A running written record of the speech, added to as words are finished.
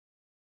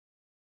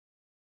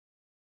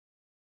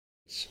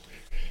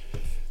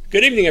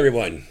Good evening,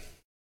 everyone.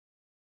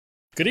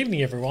 Good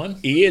evening, everyone.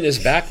 Ian is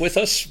back with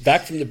us,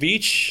 back from the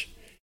beach.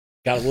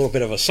 Got a little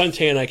bit of a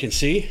suntan, I can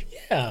see.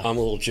 Yeah. I'm a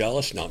little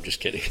jealous. No, I'm just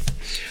kidding.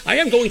 I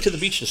am going to the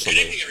beach this summer.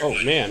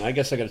 Oh, man, I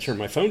guess I got to turn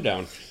my phone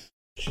down.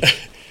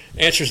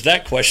 Answers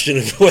that question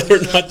of whether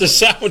or not the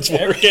sound's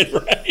working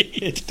right.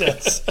 It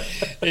does.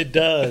 It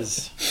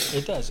does.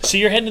 It does. So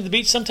you're heading to the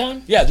beach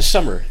sometime? Yeah, this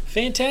summer.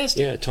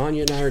 Fantastic. Yeah,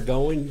 Tanya and I are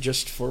going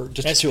just the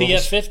two of SPF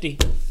us. 50.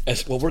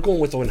 Well, we're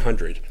going with the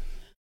 100.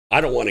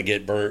 I don't want to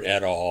get burnt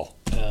at all.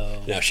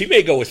 Oh. Now, she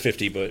may go with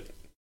 50, but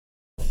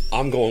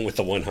I'm going with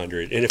the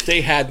 100. And if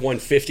they had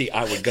 150,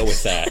 I would go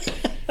with that.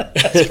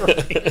 That's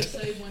right.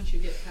 Say once you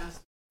get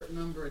past a certain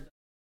number.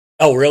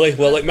 Oh, really?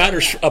 Well, it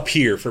matters up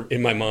here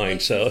in my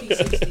mind. So, 50,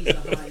 60 is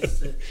the highest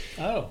that-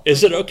 Oh.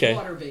 is it okay?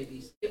 Water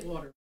babies. Get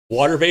water.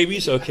 Water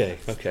babies? Okay.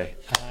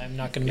 I'm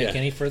not going to make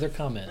any further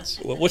comments.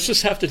 Well, what's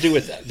this have to do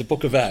with the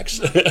Book of Acts?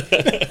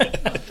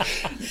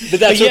 But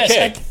that's But yes,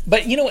 okay.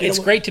 but you know, it's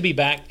great to be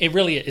back. It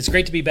really is. It's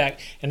great to be back.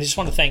 And I just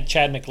want to thank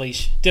Chad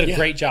McLeish. Did a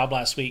great job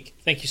last week.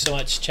 Thank you so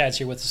much. Chad's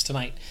here with us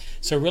tonight.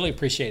 So really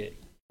appreciate it.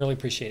 Really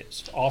appreciate it.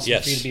 It's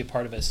awesome for you to be a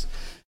part of this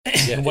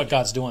and what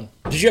God's doing.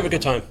 Did you have a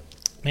good time?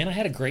 Man, I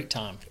had a great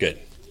time. Good.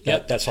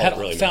 Yep. That's all that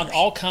really Found matters.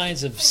 all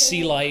kinds of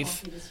sea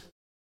life,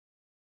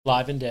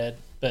 live and dead.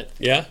 But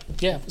Yeah?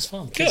 yeah, it was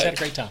fun. Good. Kids had a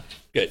great time.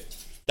 Good.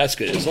 That's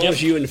good. As long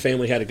as you and the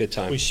family had a good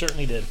time. We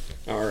certainly did.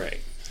 All right.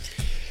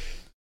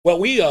 Well,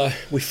 we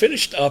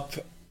finished up,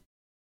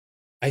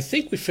 I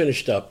think we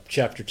finished up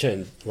chapter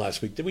 10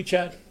 last week. Did we,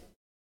 Chad?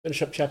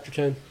 Finish up chapter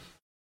 10?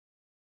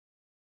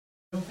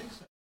 I don't think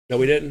so. No,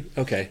 we didn't?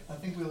 Okay. I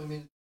think we only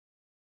made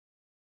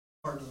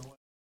part of the way.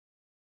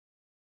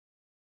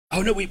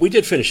 Oh, no, we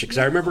did finish it because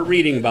I remember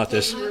reading about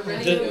this.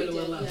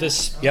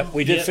 This Yep,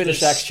 we did finish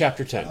this Acts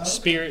chapter 10.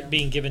 Spirit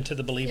being given to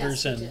the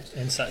believers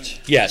and such.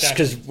 Yes,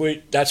 Exactly.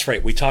 because that's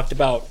right. We talked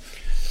about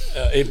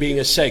it being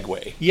a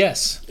segue,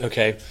 Yes.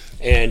 okay,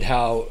 and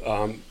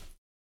how,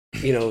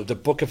 the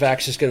book of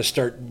Acts is going to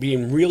start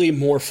being really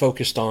more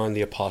focused on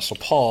the Apostle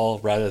Paul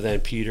rather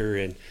than Peter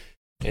and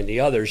the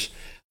others.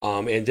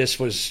 And this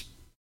was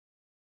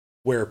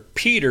where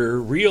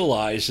Peter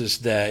realizes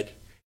that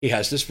he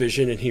has this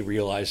vision and he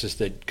realizes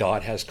that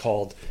God has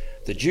called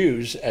the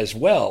Jews as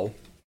well.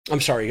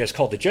 I'm sorry, he has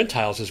called the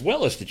Gentiles as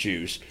well as the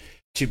Jews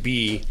to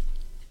be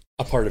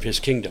a part of his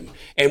kingdom.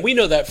 And we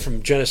know that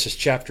from Genesis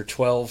chapter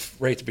 12,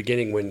 right at the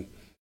beginning when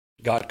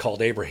God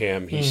called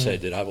Abraham, he said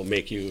that I will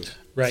make you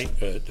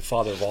the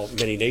father of all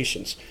many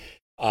nations.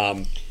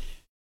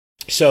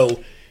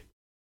 So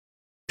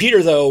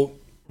Peter, though,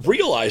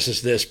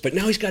 realizes this, but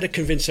now he's got to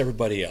convince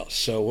everybody else.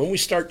 So when we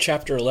start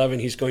chapter 11,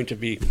 he's going to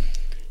be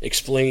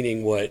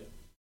explaining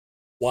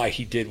why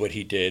he did what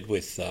he did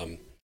with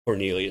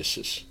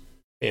Cornelius's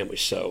family.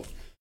 So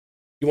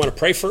you want to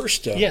pray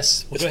first?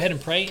 Yes, we'll go ahead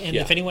and pray. And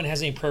Yeah. if anyone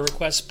has any prayer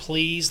requests,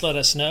 please let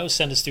us know.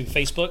 Send us through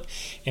Facebook,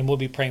 and we'll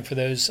be praying for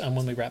those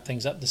when we wrap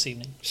things up this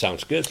evening.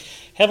 Sounds good.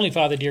 Heavenly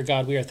Father, dear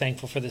God, we are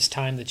thankful for this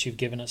time that you've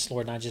given us,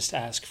 Lord, and I just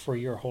ask for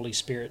your Holy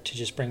Spirit to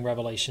just bring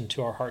revelation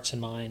to our hearts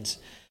and minds.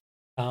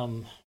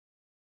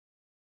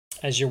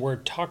 As your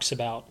word talks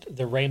about,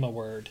 the Rhema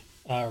word,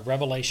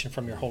 revelation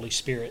from your Holy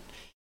Spirit,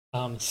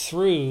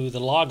 through the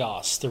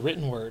Logos, the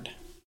written word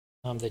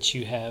that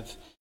you have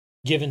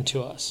given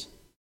to us.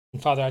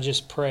 And Father, I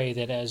just pray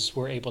that as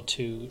we're able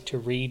to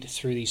read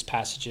through these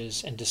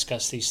passages and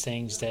discuss these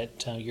things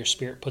that your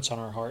Spirit puts on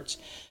our hearts,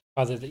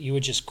 Father, that you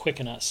would just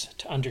quicken us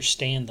to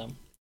understand them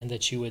and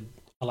that you would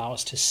allow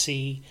us to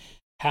see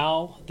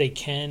how they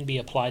can be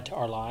applied to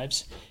our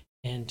lives.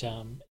 And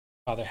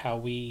Father, how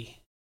we,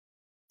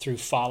 through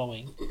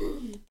following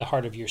the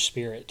heart of your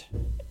Spirit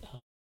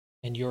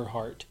and your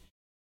heart,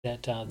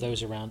 that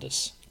those around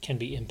us can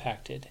be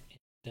impacted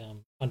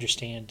and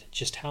understand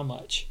just how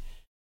much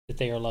that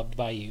they are loved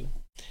by you.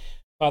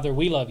 Father,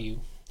 we love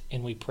you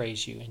and we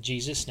praise you. In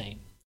Jesus' name,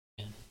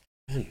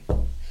 amen.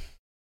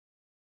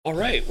 All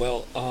right.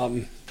 Well,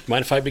 mind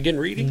if I begin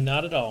reading?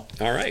 Not at all.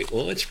 All right.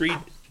 Well, let's read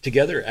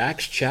together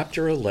Acts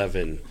chapter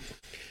 11.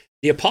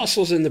 The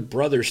apostles and the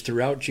brothers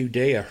throughout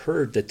Judea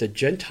heard that the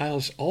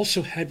Gentiles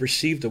also had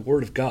received the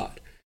word of God.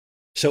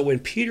 So when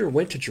Peter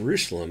went to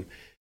Jerusalem,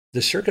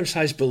 the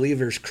circumcised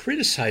believers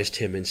criticized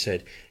him and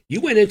said, "You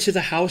went into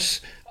the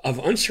house of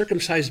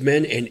uncircumcised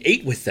men and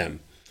ate with them."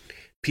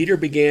 Peter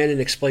began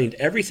and explained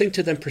everything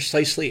to them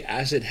precisely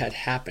as it had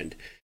happened.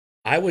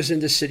 "I was in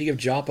the city of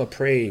Joppa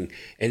praying,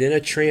 and in a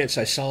trance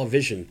I saw a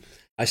vision.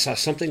 I saw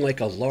something like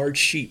a large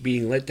sheet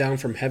being let down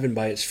from heaven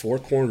by its four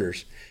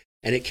corners,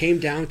 and it came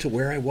down to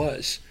where I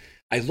was.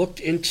 I looked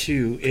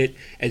into it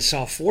and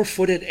saw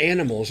four-footed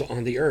animals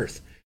on the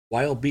earth,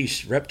 wild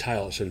beasts,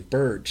 reptiles, and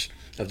birds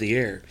of the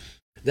air.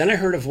 Then I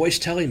heard a voice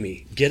telling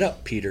me, 'Get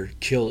up, Peter,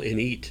 kill and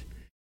eat.'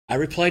 I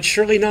replied,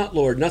 'Surely not,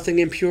 Lord. Nothing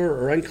impure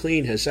or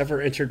unclean has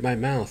ever entered my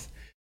mouth.'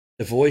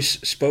 The voice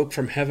spoke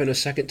from heaven a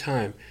second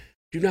time,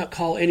 'Do not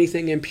call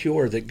anything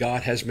impure that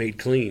God has made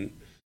clean.'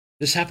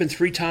 This happened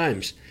 3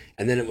 times,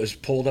 and then it was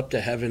pulled up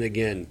to heaven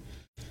again.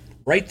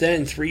 Right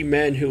then, 3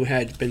 men who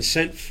had been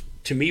sent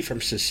to me from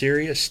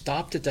Caesarea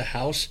stopped at the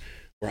house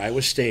where I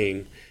was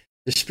staying,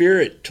 the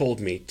Spirit told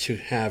me to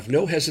have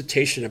no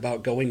hesitation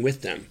about going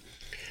with them.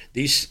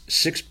 These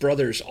 6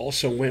 brothers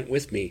also went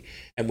with me,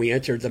 and we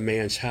entered the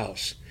man's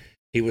house.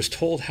 He was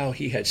told how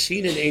he had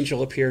seen an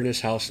angel appear in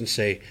his house and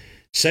say,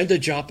 "Send to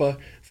Joppa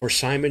for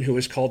Simon, who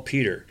is called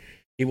Peter.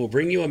 He will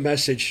bring you a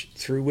message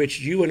through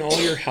which you and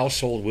all your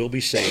household will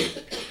be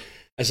saved."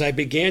 As I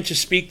began to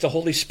speak, the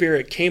Holy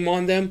Spirit came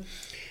on them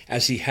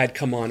as he had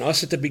come on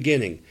us at the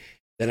beginning.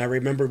 Then I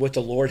remembered what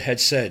the Lord had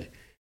said.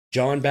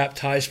 John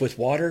baptized with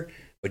water,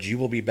 but you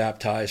will be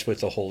baptized with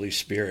the Holy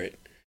Spirit.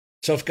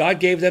 So if God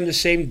gave them the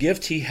same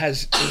gift he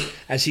has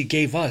as he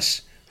gave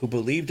us, who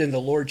believed in the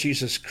Lord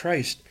Jesus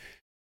Christ,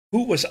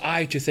 who was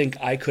I to think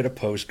I could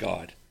oppose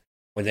God?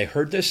 When they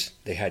heard this,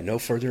 they had no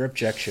further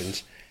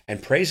objections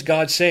and praised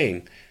God,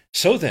 saying,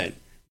 "So then,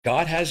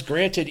 God has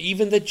granted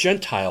even the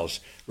Gentiles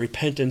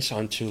repentance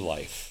unto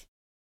life."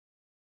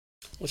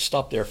 Let's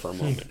stop there for a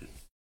moment.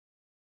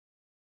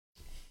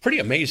 Pretty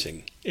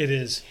amazing. It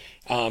is.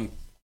 A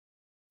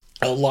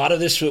lot of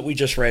this, what we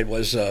just read,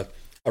 was a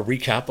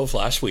recap of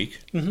last week,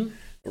 a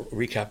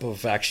recap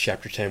of Acts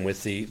chapter 10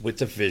 with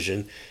the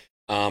vision.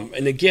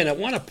 And again, I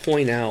want to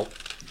point out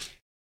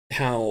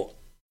how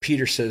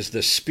Peter says,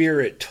 the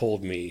Spirit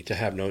told me to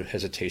have no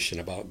hesitation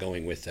about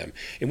going with them.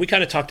 And we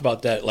kind of talked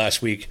about that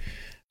last week,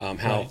 how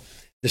Right.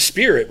 the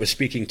Spirit was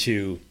speaking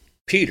to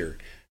Peter,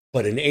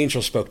 but an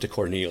angel spoke to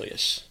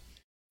Cornelius.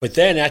 But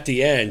then at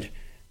the end,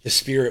 the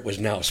Spirit was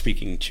now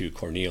speaking to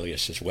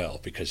Cornelius as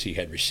well, because he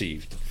had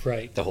received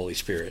Right. the Holy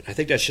Spirit. I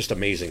think that's just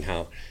amazing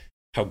how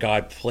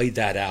God played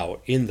that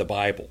out in the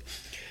Bible.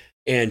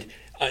 And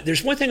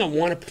there's one thing I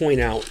want to point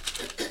out,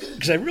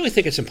 because I really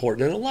think it's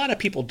important, and a lot of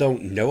people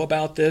don't know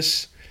about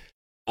this.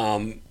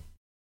 And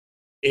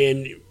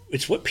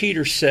it's what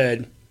Peter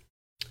said,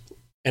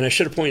 and I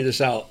should have pointed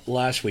this out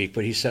last week,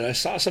 but he said, "I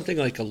saw something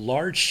like a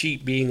large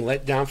sheet being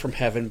let down from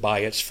heaven by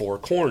its 4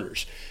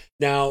 corners."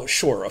 Now,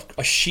 sure,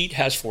 a sheet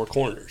has 4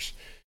 corners,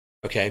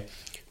 okay?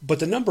 But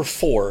the number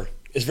 4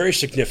 is very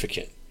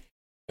significant,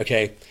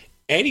 okay?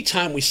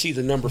 Anytime we see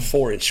the number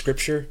 4 in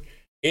Scripture,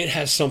 it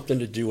has something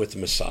to do with the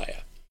Messiah.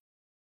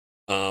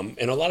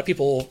 And a lot of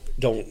people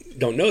don't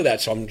know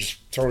that, so I'm just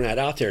throwing that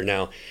out there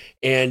now.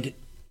 And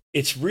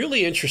it's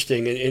really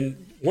interesting,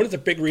 and one of the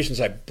big reasons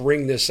I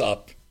bring this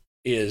up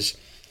is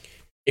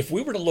if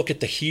we were to look at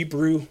the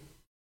Hebrew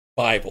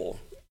Bible,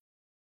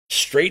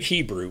 straight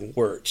Hebrew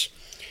words,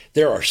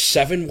 there are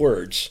 7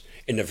 words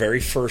in the very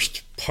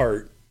first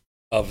part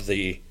of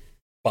the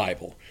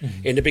Bible.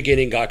 Mm-hmm. In the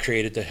beginning, God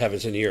created the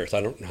heavens and the earth.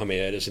 I don't know how many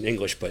that is in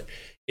English, but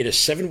it is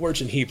 7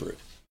 words in Hebrew.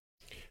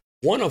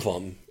 One of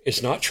them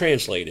is not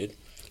translated.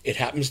 It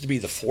happens to be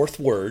the 4th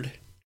word,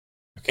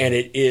 and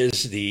it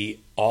is the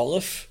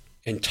Aleph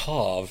and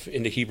Tav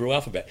in the Hebrew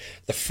alphabet.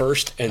 The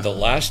first and the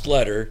last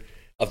letter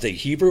of the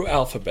Hebrew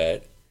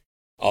alphabet,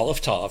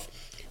 Aleph, Tav,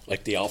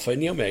 like the Alpha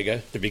and the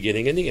Omega, the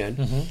beginning and the end.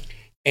 Mm-hmm.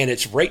 And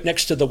it's right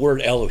next to the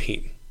word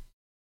Elohim.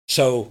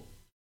 So,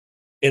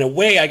 in a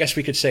way, I guess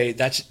we could say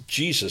that's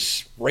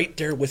Jesus right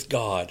there with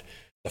God,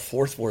 the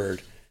 4th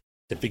word,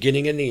 the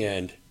beginning and the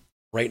end,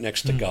 right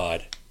next to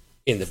God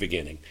in the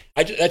beginning.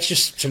 That's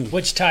just some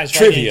Which ties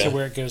trivia. right into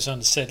where it goes on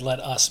to say, "Let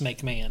us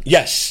make man."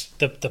 Yes.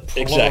 The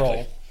plural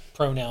Exactly.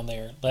 pronoun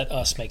there, "Let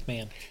us make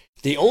man."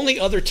 The only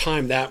other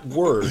time that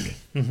word,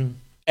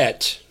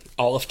 et,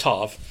 Aleph,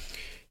 Tav,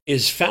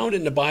 is found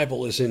in the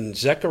Bible is in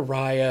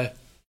Zechariah,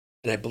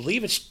 and I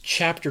believe it's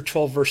chapter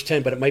 12, verse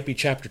 10, but it might be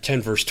chapter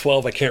 10, verse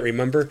 12. I can't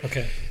remember.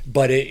 Okay.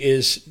 But it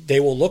is, they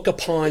will look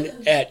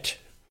upon et,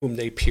 whom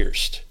they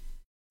pierced.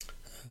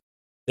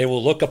 They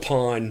will look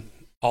upon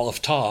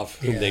Aleph, Tav,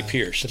 whom they The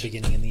pierced.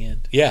 beginning and the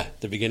end. Yeah,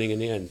 the beginning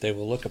and the end. They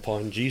will look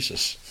upon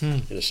Jesus,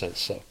 in a sense.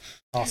 So,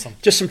 Awesome.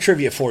 just some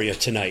trivia for you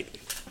tonight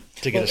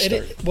to get us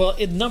started.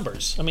 It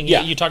numbers. I mean,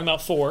 Yeah. you're talking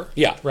about 4.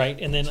 Yeah. Right.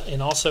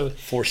 And also,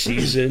 4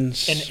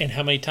 seasons. and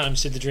how many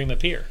times did the dream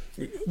appear?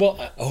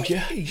 Well, Oh,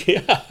 yeah.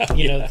 Yeah.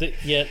 you know,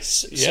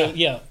 yes. So Yeah.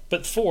 yeah,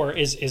 but 4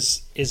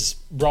 is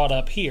brought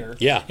up here.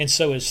 Yeah. And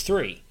so is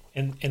 3.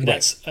 And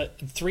that's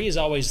 3 is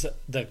always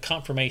the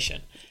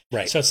confirmation.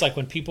 Right. So it's like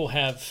when people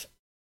have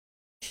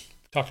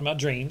talking about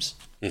dreams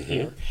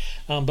here,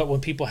 but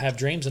when people have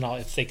dreams and all,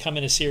 if they come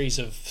in a series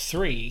of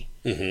 3,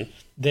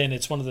 then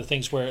it's one of the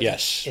things where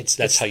Yes.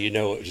 That's how you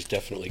know it was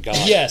definitely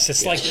God. Yes,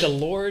 it's like the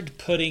Lord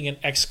putting an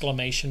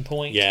exclamation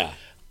point Yeah.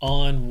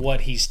 on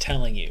what He's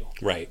telling you.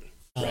 Right.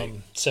 Right.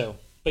 So,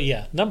 but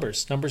yeah,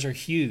 numbers are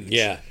huge.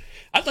 Yeah.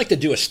 I'd like to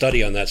do a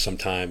study on that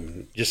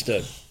sometime, just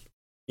to,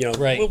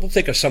 Right. we'll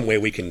think of some way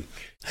we can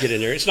get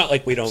in there. It's not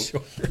like we don't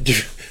do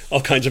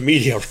all kinds of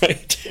media,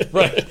 right?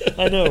 Right.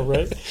 I know,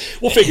 right?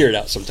 We'll figure it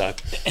out sometime.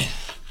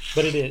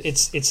 But it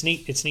is. It's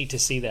neat. It's neat to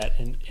see that,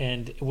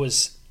 and it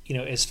was,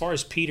 as far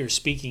as Peter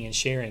speaking and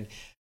sharing,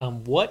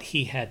 what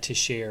he had to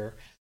share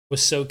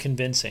was so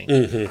convincing.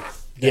 Yeah.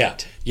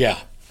 that Yeah.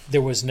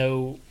 There was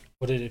no.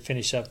 What did it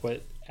finish up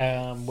with?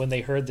 When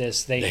they heard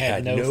this, they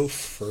Had no no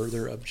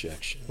further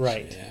objections.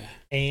 Right. Yeah.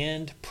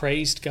 and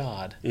praised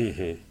God,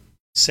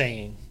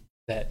 saying,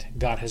 that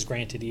God has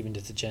granted even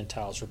to the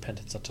Gentiles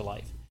repentance unto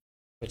life,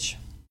 which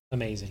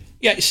amazing.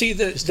 Yeah, see,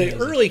 the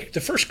amazing.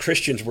 the first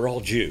Christians were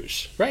all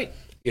Jews, Right.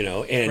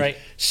 and Right.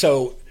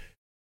 so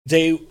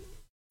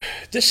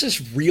this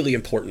is really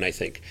important, I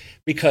think,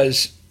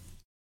 because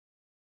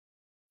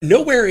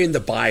nowhere in the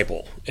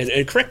Bible,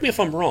 and correct me if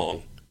I'm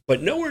wrong,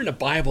 but nowhere in the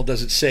Bible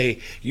does it say,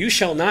 you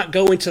shall not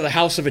go into the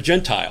house of a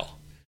Gentile.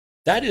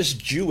 That is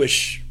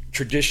Jewish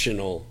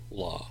traditional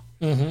law.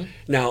 Mm-hmm.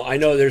 Now, I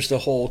know there's the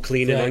whole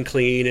clean and Right.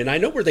 unclean, and I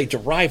know where they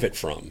derive it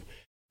from,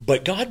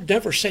 but God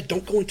never said,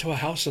 don't go into a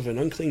house of an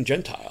unclean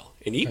Gentile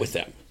and eat with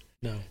them.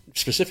 No.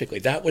 Specifically,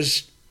 that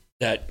was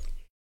that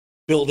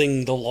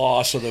building the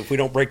law so that if we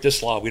don't break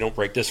this law, we don't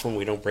break this one,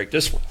 we don't break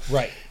this one.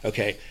 Right.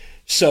 Okay,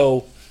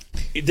 so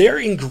they're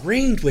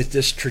ingrained with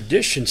this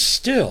tradition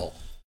still.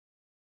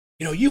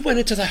 You went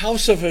into the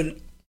house of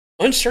an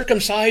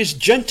uncircumcised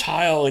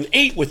Gentile and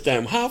ate with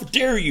them. How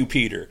dare you,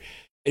 Peter?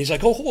 And he's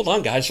like, oh, hold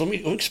on, guys. Let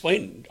me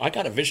explain. I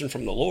got a vision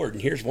from the Lord,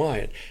 and here's why.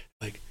 And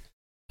like,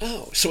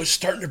 oh, so it's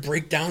starting to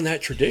break down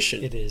that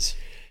tradition. It is.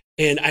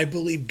 And I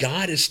believe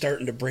God is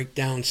starting to break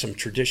down some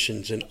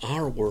traditions in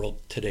our world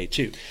today,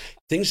 too.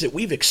 Things that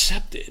we've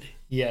accepted.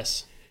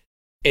 Yes.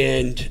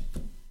 And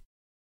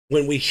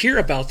when we hear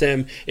about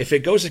them, if it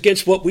goes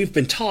against what we've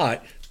been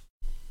taught,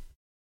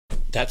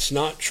 that's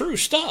not true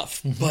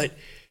stuff. Mm-hmm. But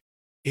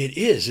it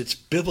is. It's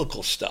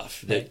biblical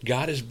stuff that Right.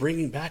 God is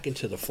bringing back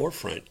into the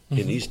forefront Mm-hmm.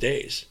 in these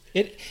days.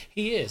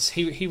 He is.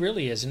 He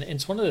really is. And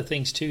it's one of the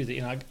things, too,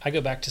 that, I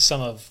go back to some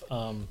of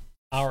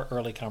our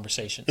early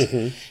conversations.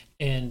 Mm-hmm.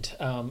 And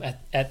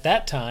at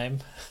that time,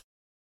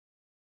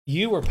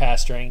 you were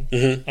pastoring,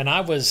 Mm-hmm. and I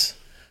was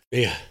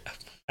Yeah.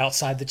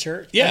 outside the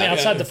church. Yeah,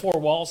 outside yeah. the four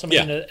walls.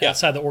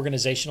 Outside the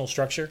organizational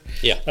structure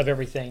Yeah. of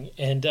everything.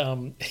 And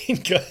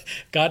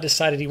God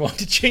decided He wanted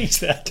to change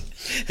that.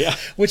 Yeah.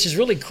 Which is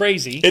really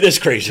crazy. It is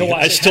crazy. to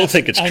watch I it still happen.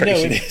 think it's crazy. I know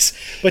it is.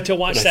 But to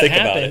watch When I that think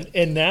about happen, it.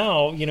 and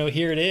now,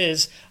 here it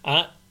is.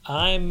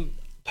 I'm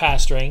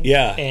pastoring.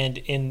 Yeah. And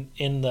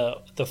in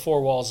the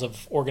four walls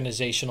of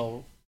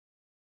organizational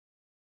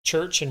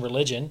church and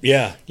religion.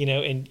 Yeah.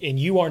 And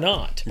you are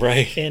not.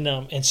 Right.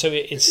 And so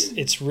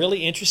it's really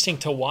interesting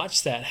to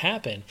watch that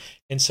happen.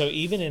 And so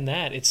even in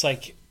that, it's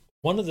like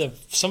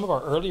some of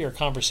our earlier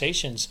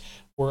conversations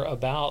were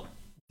about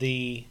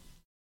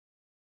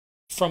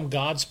from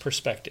God's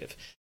perspective,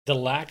 the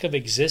lack of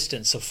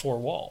existence of four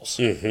walls.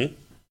 Mm-hmm.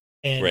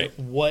 And Right.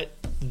 what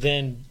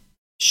then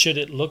should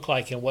it look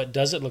like, and what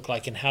does it look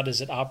like, and how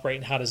does it operate,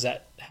 and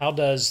how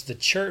does the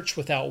church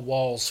without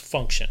walls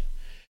function?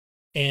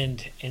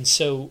 And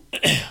so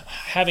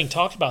having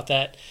talked about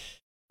that,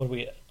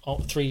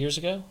 3 years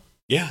ago?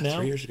 Yeah. Now?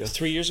 3 years ago.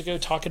 3 years ago,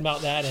 talking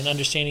about that and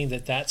understanding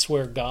that that's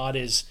where God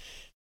is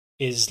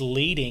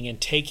leading and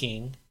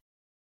taking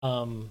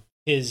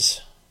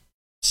His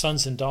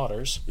sons and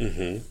daughters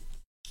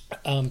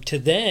Mm-hmm. to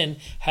then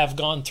have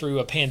gone through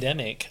a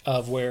pandemic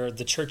of where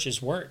the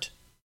churches weren't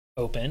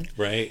open,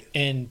 Right.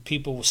 and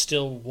people were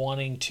still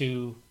wanting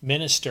to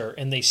minister,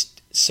 and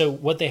so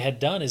what they had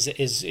done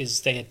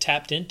is they had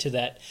tapped into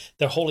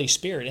the Holy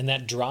Spirit and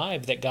that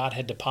drive that God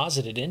had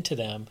deposited into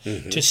them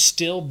Mm-hmm. to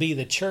still be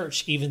the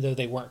church even though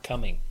they weren't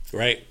coming.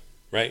 Right.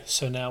 Right.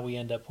 So now we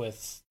end up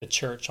with the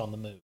church on the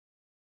move.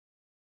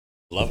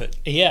 Love it.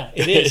 Yeah,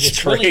 it is. It's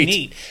It's really great.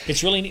 neat.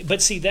 It's really neat.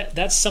 But see,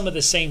 that's some of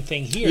the same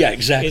thing here. Yeah,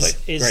 exactly.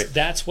 Is Right.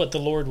 that's what the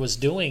Lord was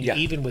doing, Yeah.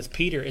 even with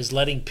Peter, is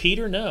letting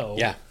Peter know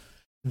Yeah.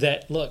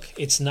 that, look,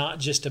 it's not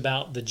just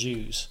about the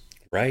Jews.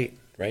 Right.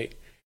 Right.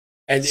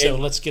 And So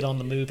let's get on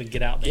the move and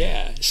get out there.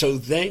 yeah. So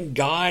then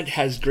God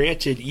has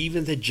granted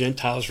even the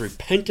Gentiles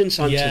repentance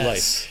unto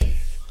Yes. life.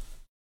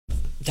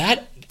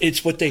 That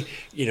it's what they,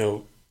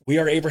 we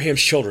are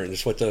Abraham's children.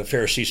 It's what the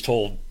Pharisees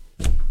told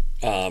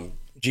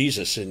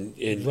Jesus,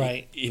 and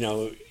Right.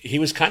 he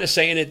was kind of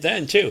saying it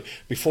then too.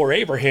 Before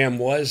Abraham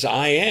was,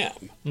 I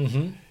am.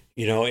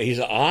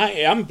 Mm-hmm.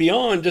 I'm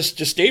beyond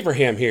just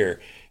Abraham here,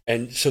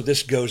 and so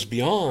this goes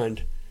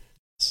beyond.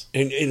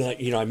 And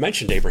like I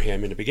mentioned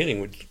Abraham in the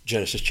beginning with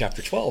Genesis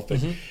chapter 12, but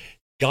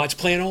God's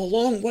plan all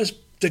along was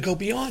to go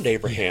beyond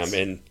Abraham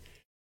and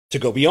to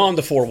go beyond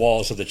the four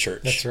walls of the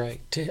church. That's right.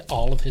 To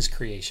all of His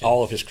creation.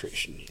 All of His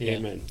creation. Yeah,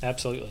 Amen.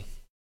 Absolutely.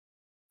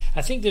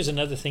 I think there's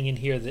another thing in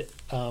here that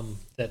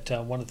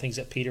one of the things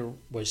that Peter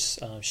was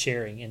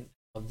sharing in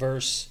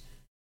verse,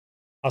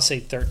 I'll say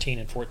 13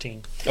 and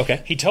 14.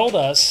 Okay. He told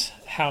us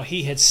how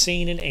he had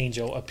seen an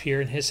angel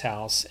appear in his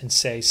house and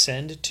say,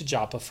 "Send to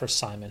Joppa for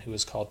Simon, who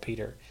is called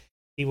Peter.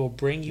 He will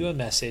bring you a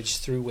message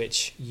through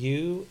which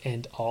you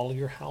and all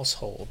your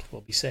household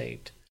will be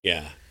saved."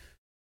 Yeah.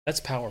 That's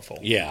powerful.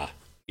 Yeah.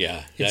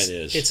 Yeah. That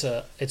is.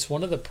 It's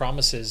one of the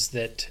promises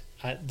that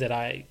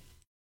I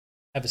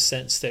have a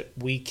sense that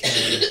we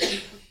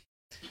can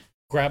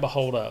grab a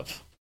hold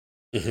of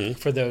Mhm.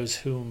 for those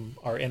whom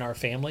are in our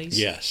families.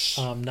 Yes.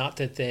 Not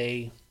that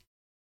they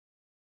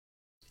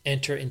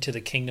enter into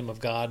the kingdom of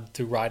God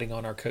through riding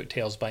on our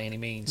coattails by any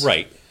means.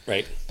 Right.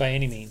 Right. By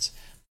any means.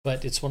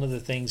 But it's one of the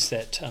things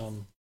that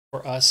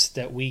for us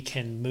that we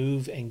can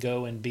move and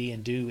go and be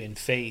and do in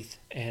faith,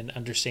 and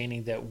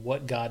understanding that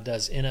what God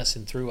does in us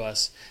and through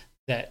us,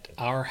 that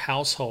our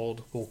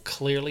household will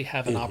clearly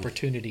have an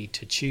opportunity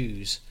to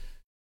choose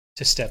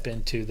to step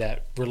into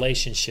that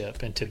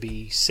relationship and to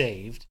be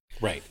saved,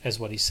 Right. as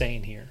what he's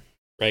saying here.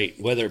 Right.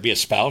 Whether it be a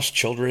spouse,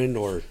 children,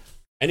 or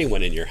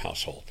anyone in your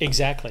household.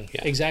 Exactly.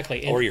 Yeah.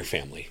 Exactly. Or your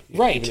family.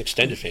 Right. Even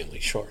extended family,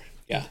 sure.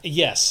 Yeah.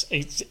 Yes.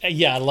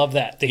 Yeah, I love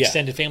that. The Yeah.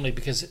 extended family,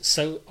 because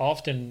so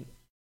often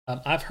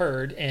I've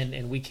heard,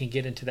 and we can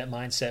get into that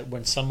mindset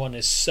when someone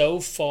is so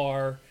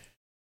far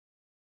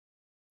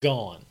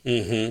gone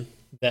Mm-hmm.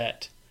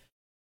 that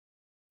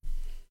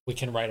we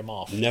can write them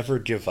off. Never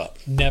give up.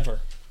 Never,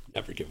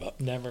 Never give up.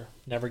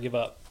 never give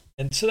up.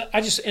 And so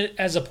I just,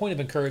 as a point of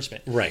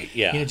encouragement, Right.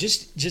 Yeah. you know,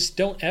 just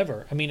don't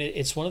ever. I mean,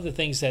 it's one of the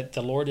things that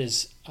the Lord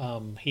is,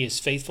 he is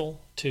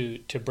faithful to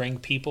bring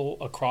people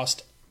across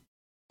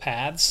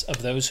paths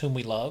of those whom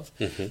we love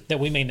that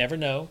we may never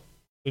know,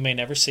 we may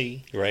never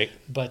see, Right.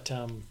 but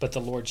the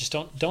Lord, just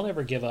don't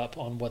ever give up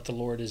on what the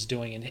Lord is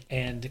doing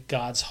and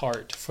God's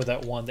heart for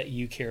that one that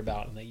you care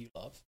about and that you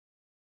love.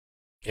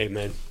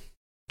 Amen.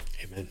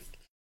 Amen.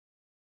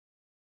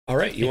 All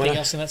right. You Anything want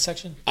else in that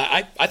section?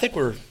 I think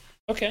we're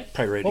Okay.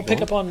 probably ready We'll to go.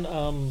 pick up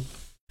on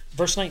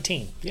verse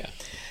 19. Yeah.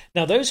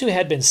 Now, those who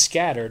had been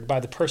scattered by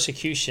the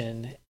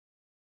persecution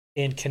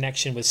in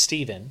connection with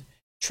Stephen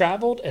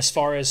traveled as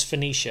far as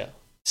Phoenicia,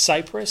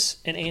 Cyprus,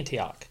 and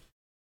Antioch,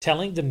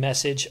 telling the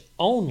message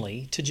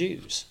only to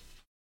Jews.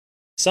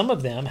 Some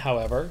of them,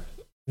 however,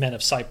 men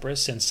of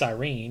Cyprus and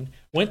Cyrene,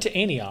 went to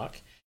Antioch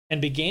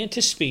and began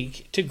to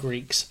speak to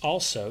Greeks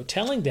also,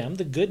 telling them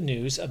the good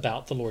news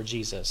about the Lord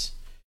Jesus.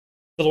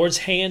 The Lord's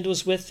hand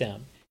was with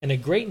them, and a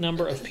great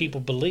number of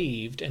people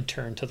believed and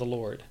turned to the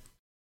Lord.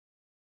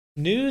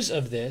 News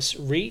of this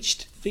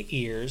reached the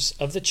ears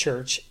of the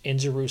church in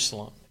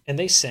Jerusalem, and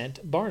they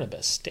sent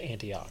Barnabas to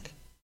Antioch.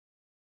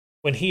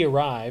 When he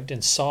arrived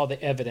and saw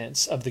the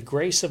evidence of the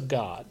grace of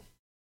God,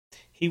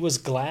 he was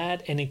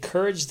glad and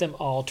encouraged them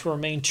all to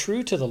remain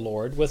true to the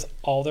Lord with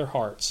all their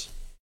hearts.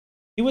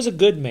 He was a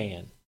good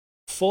man,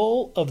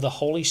 full of the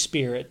Holy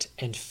Spirit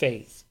and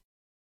faith,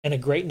 and a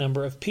great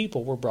number of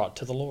people were brought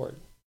to the Lord.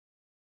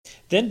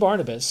 Then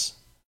Barnabas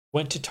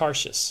went to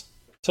Tarshish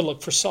to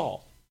look for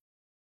Saul,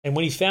 and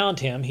when he found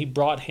him, he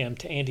brought him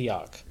to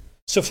Antioch.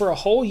 So for a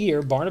whole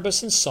year,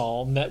 Barnabas and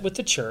Saul met with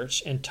the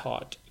church and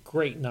taught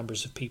great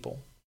numbers of people.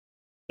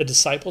 The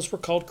disciples were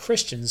called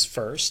Christians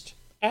first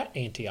at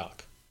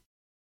Antioch.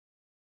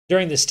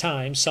 During this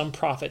time, some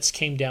prophets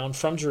came down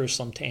from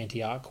Jerusalem to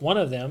Antioch. One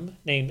of them,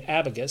 named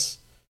Abagus,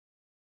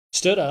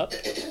 stood up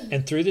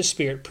and through the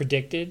Spirit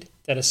predicted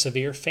that a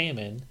severe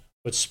famine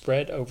would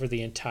spread over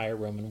the entire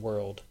Roman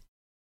world.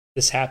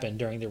 This happened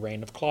during the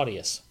reign of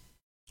Claudius.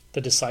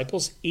 The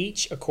disciples,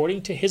 each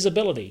according to his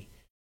ability,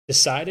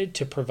 decided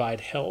to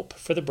provide help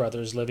for the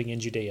brothers living in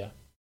Judea.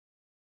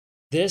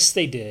 This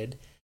they did,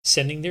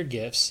 sending their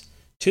gifts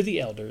to the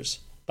elders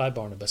by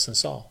Barnabas and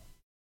Saul.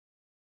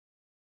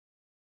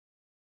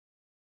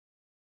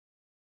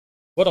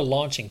 What a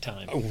launching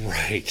time.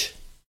 Right.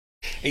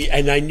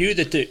 And I knew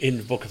that in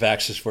the book of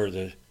Acts is where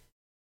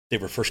they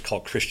were first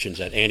called Christians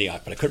at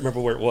Antioch, but I couldn't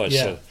remember where it was.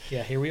 Yeah, So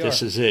yeah, here we are.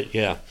 this is it.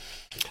 Yeah.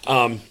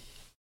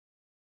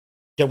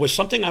 There was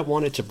something I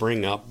wanted to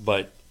bring up,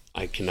 but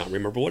I cannot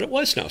remember what it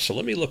was now. So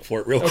let me look for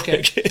it real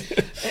Okay.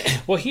 quick.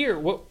 Well, here,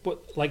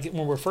 what like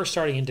when we're first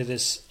starting into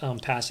this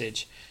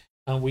passage,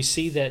 we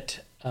see that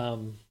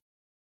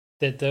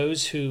that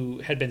those who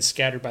had been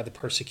scattered by the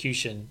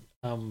persecution,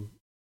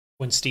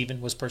 when Stephen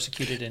was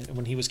persecuted and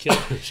when he was killed,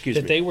 Excuse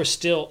that me. they were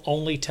still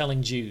only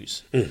telling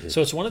Jews.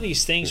 So it's one of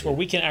these things where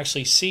we can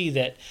actually see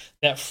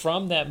that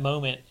from that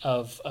moment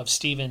of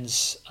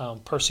Stephen's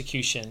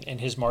persecution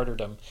and his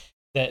martyrdom,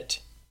 that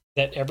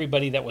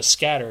everybody that was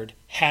scattered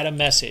had a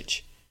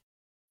message.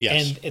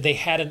 Yes. And they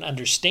had an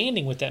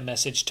understanding with that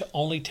message to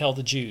only tell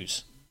the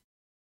Jews.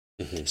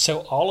 So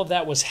all of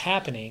that was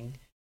happening,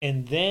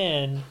 and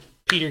then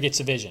Peter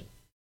gets a vision.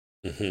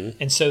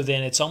 And so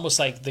then it's almost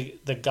like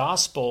the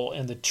gospel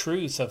and the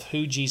truth of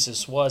who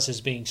Jesus was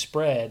is being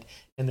spread,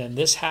 and then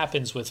this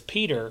happens with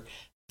Peter.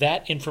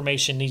 That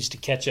information needs to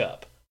catch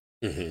up.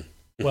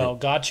 Well,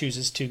 God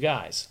chooses two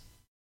guys.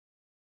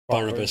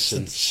 Barnabas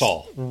and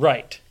Saul.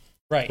 Right,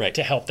 Right.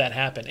 to help that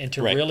happen and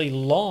to Right. really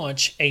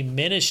launch a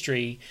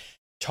ministry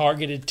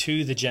targeted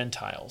to the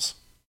Gentiles.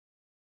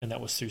 And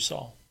that was through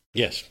Saul.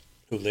 Yes.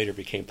 Who later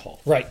became Paul.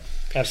 Right,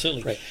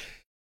 absolutely. Right.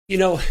 You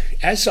know,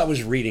 as I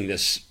was reading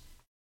this,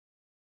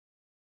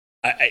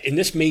 and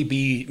this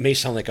may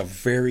sound like a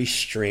very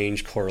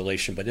strange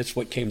correlation, but it's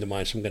what came to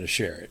mind, so I'm going to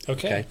share it.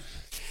 Okay.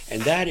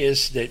 And that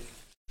is that,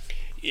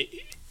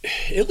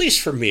 at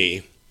least for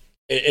me,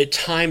 at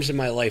times in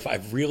my life,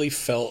 I've really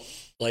felt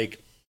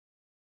like,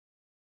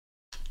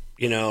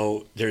 you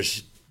know,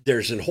 there's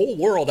a whole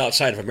world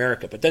outside of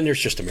America, but then there's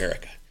just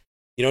America.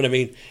 You know what I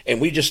mean? And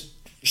we just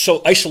so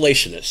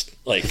isolationist,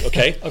 like,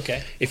 okay,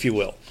 Okay. if you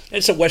will. And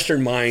it's a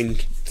Western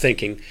mind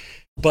thinking,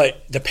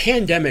 but the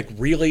pandemic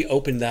really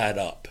opened that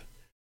up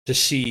to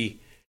see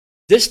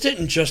this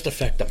didn't just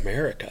affect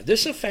America.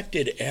 This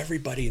affected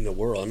everybody in the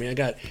world. I mean, I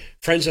got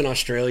friends in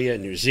Australia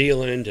and New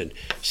Zealand and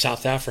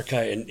South Africa,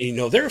 and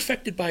they're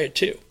affected by it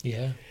too.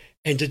 Yeah.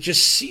 And to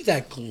just see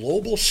that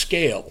global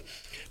scale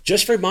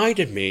just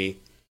reminded me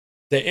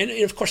that, and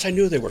of course I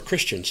knew they were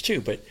Christians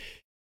too, but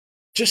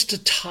just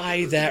to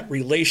tie that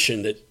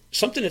relation, that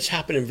something that's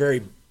happening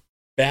very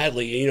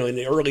badly, in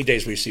the early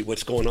days we see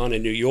what's going on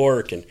in New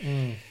York,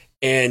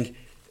 and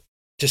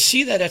to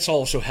see that that's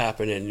also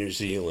happened in New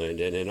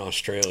Zealand and in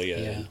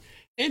Australia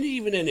and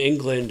even in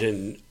England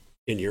and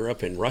in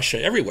Europe and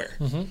Russia, everywhere,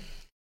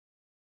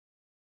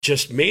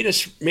 just made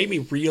me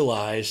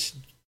realize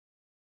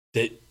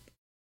that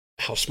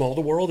how small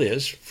the world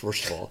is,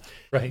 first of all,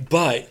 Right.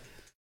 but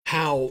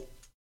how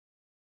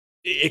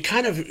it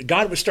kind of,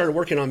 God was started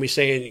working on me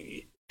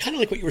saying, kind of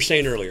like what you were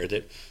saying earlier,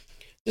 that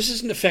this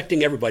isn't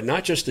affecting everybody,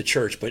 not just the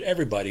church, but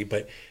everybody,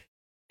 but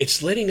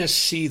it's letting us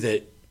see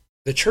that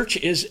the church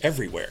is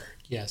everywhere.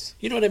 Yes.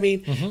 You know what I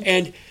mean?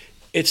 And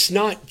it's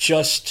not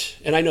just,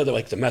 and I know that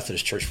like the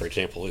Methodist Church, for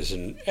example, is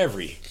in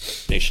every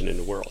nation in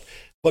the world,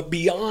 but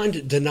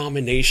beyond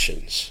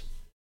denominations,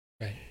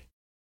 Right.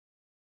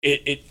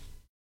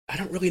 I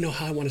don't really know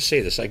how I want to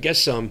say this. I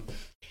guess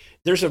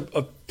there's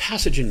a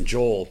passage in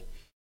Joel,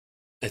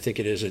 I think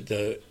it is, that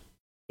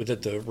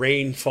the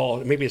rain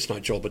falls, maybe it's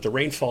not Joel, but the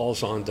rain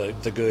falls on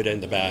the good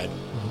and the bad.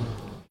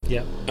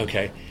 Yep.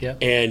 Okay. Yep.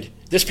 And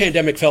this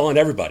pandemic fell on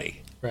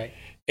everybody. Right.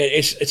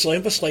 It's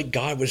almost like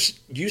God was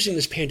using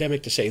this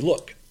pandemic to say,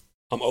 look,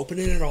 I'm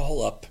opening it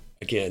all up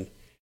again.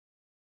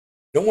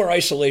 No more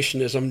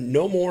isolationism,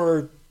 no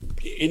more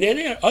in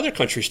any other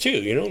countries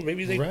too,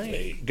 maybe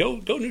they go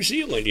New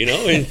Zealand,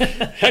 and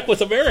heck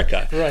with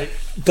America. Right.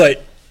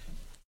 But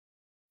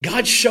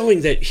God's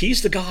showing that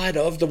he's the God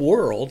of the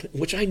world,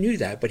 which I knew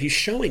that, but he's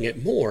showing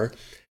it more,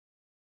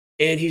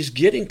 and he's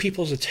getting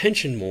people's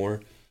attention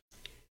more.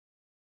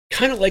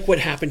 Kind of like what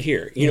happened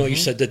here. You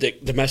said that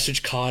the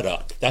message caught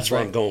up. That's where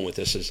I'm going with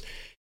this is,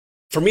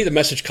 for me, the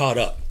message caught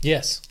up.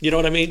 Yes. You know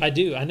what I mean? I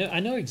do. I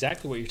know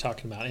exactly what you're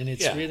talking about. And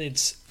it's really,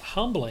 it's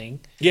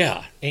humbling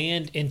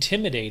and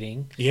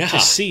intimidating to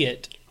see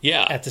it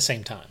at the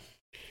same time.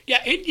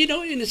 Yeah. And,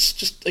 and it's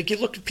just like you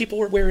look at people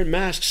who are wearing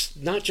masks,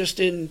 not just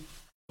in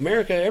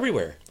America,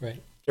 everywhere.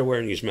 Right. They're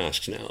wearing these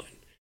masks now.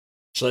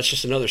 So that's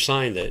just another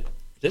sign that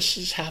this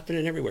is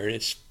happening everywhere.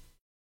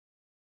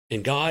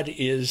 And God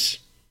is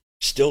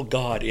still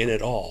God in it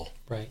all.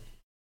 Right.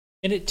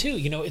 And it too,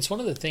 it's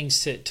one of the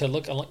things to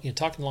look,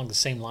 talking along the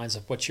same lines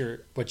of what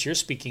you're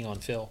speaking on,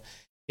 Phil,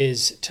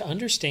 is to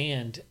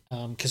understand,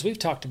 because we've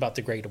talked about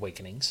the Great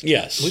Awakenings.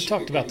 Yes. We've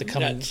talked about the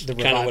coming, That's the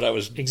kind revival. of what I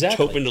was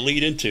exactly hoping to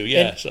lead into.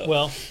 Yeah.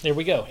 Well, there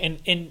we go. And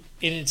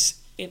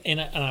it's, and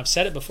I've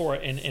said it before,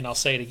 and I'll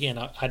say it again.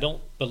 I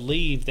don't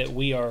believe that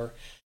we are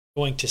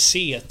going to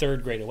see a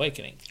third Great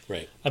Awakening.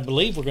 Right. I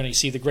believe we're going to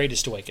see the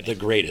greatest awakening. The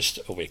greatest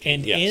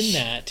awakening. And in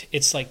that,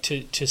 it's like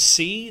to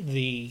see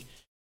the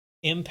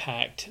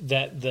impact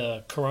that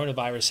the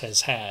coronavirus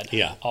has had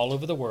all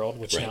over the world,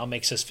 which now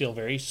makes us feel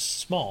very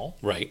small.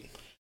 Right.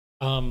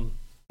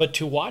 But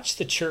to watch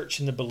the church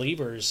and the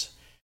believers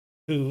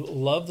who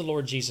love the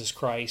Lord Jesus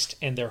Christ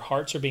and their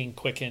hearts are being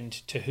quickened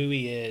to who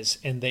he is,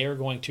 and they are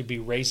going to be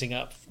raising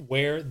up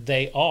where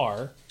they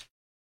are,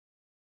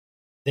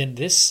 then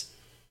this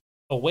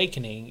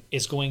awakening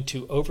is going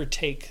to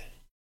overtake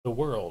the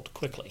world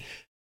quickly.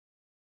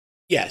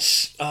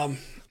 Yes. I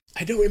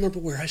don't remember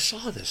where I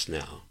saw this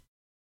now.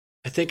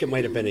 I think it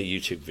might have been a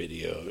YouTube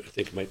video. I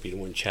think it might be the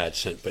one Chad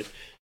sent. But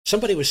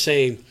somebody was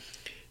saying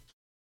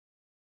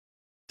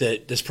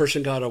that this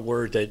person got a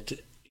word that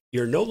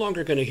you're no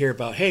longer going to hear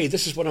about, hey,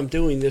 this is what I'm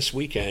doing this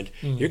weekend.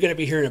 You're going to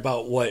be hearing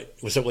about what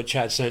that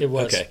Chad sent? It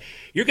was. Okay.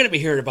 You're going to be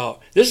hearing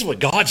about, this is what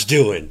God's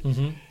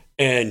doing.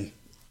 And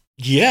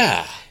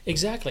yeah.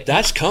 Exactly.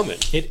 That's coming.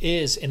 It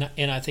is.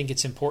 And I think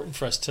it's important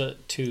for us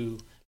to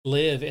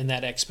live in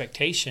that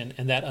expectation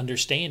and that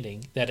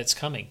understanding that it's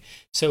coming.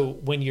 So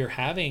when you're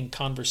having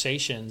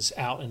conversations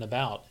out and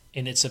about,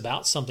 and it's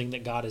about something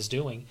that God is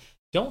doing,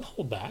 don't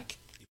hold back.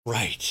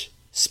 Right.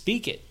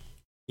 Speak it.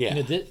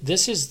 Yeah.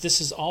 This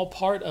is all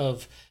part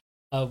of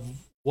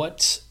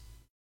what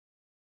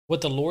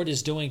the Lord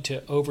is doing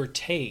to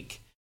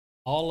overtake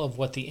all of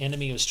what the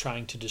enemy is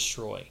trying to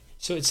destroy.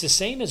 So it's the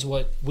same as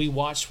what we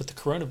watched with the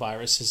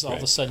coronavirus is all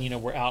of a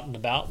sudden, we're out and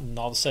about, and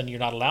all of a sudden you're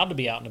not allowed to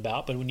be out and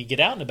about. But when you get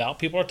out and about,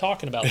 people are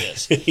talking about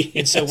this. Yes.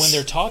 And so when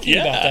they're talking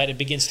about that, it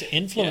begins to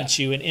influence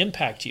you and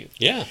impact you.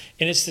 Yeah.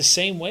 And it's the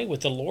same way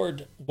with the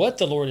Lord, what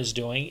the Lord is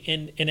doing.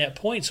 And at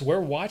points, we're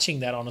watching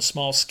that on a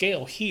small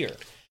scale here.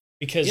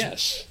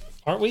 Because,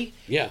 aren't we?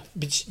 Yeah.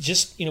 But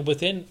just,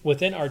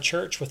 within our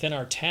church, within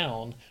our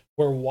town,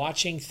 we're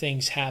watching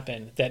things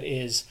happen that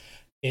is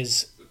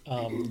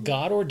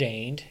God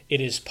ordained. It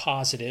is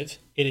positive.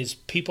 It is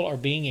people are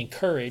being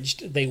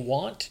encouraged. They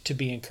want to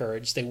be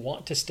encouraged. They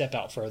want to step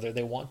out further.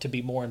 They want to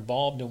be more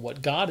involved in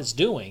what God is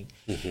doing.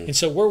 And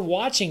so we're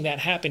watching that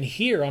happen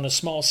here on a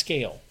small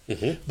scale.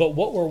 But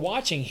what we're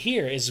watching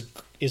here is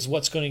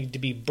what's going to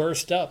be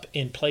birthed up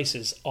in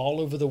places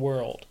all over the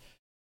world.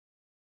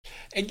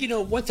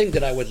 And one thing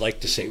that I would like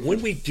to say,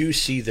 when we do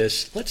see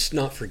this, let's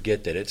not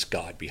forget that it's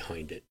God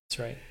behind it. That's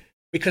right.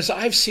 Because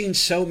I've seen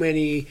so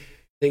many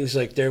things,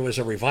 like there was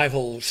a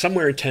revival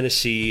somewhere in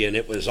Tennessee, and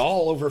it was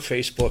all over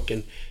Facebook,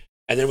 and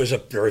there was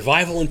a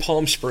revival in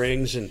Palm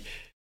Springs, and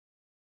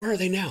where are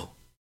they now?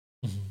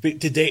 Mm-hmm.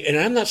 Did they? And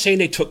I'm not saying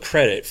they took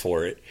credit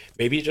for it.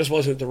 Maybe it just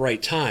wasn't the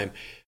right time.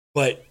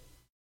 But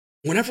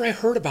whenever I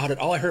heard about it,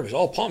 all I heard was,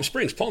 "Oh, Palm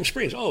Springs, Palm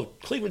Springs. Oh,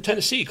 Cleveland,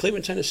 Tennessee,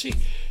 Cleveland, Tennessee."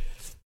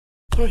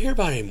 I don't hear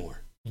about it anymore.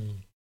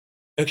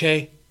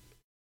 Okay?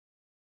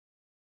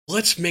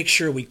 Let's make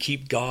sure we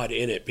keep God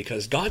in it,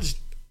 because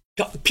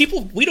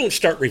people, we don't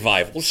start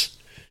revivals.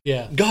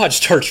 Yeah. God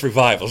starts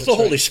revivals. That's The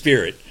Holy right.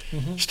 Spirit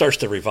Mm-hmm. starts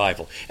the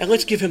revival. And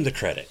let's give him the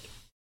credit.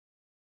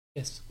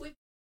 Yes.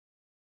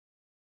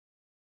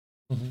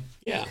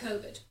 Yeah.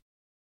 COVID.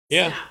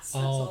 Yeah. Stats, Oh,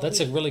 all that's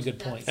we a know. really good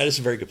point. That is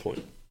a very good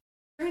point.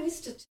 There any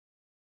statistics?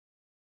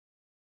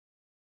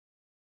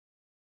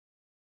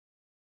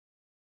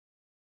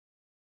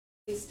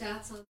 These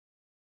stats on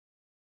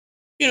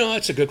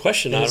That's a good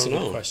question. That I is don't a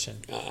good know.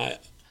 question. I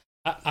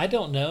I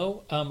don't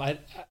know.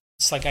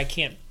 It's like I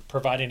can't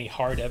provide any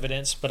hard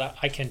evidence, but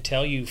I can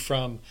tell you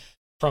from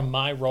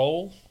my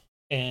role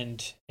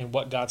and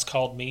what God's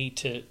called me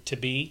to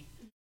be,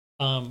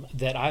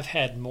 that I've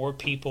had more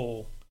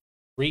people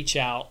reach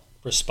out,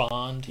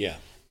 respond, yeah.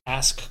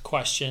 ask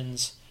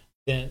questions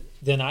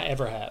than I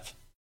ever have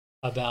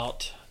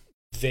about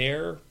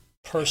their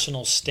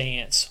personal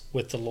stance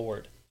with the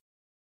Lord.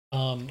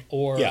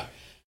 Yeah.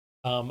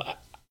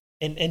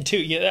 And two,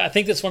 yeah, I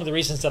think that's one of the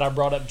reasons that I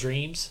brought up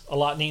dreams a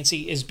lot,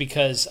 Nancy, is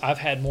because I've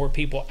had more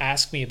people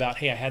ask me about,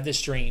 hey, I had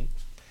this dream,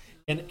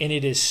 and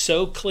it is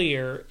so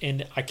clear,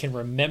 and I can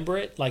remember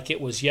it like it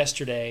was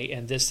yesterday,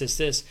 and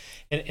this,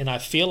 and I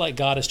feel like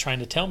God is trying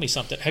to tell me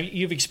something.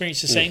 You've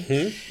experienced the same?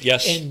 Mhm.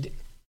 Yes.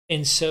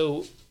 And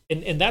so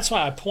that's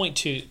why I point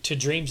to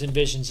dreams and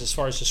visions as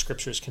far as the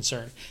scripture is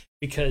concerned,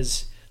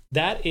 because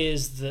that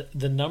is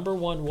the number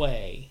one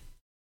way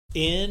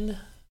in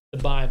the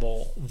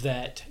Bible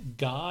that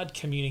God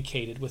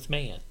communicated with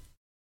man,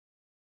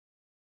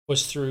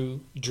 was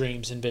through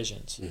dreams and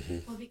visions.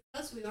 Mhm. well,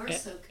 because we are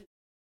so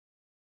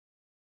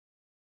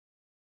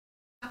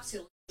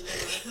encapsulated in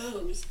our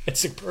homes.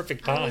 It's a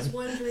perfect I was time.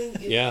 wondering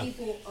if Yeah.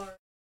 people are,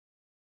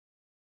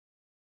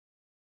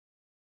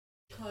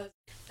 because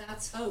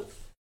that's hope.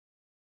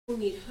 We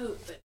need hope,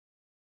 but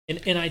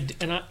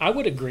And I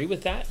would agree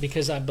with that,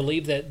 because I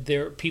believe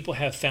that people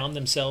have found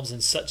themselves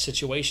in such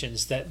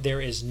situations that there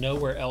is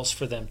nowhere else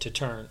for them to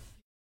turn.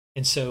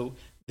 And so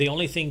the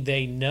only thing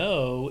they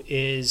know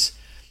is,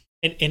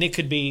 and it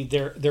could be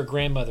their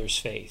grandmother's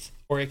faith,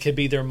 or it could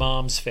be their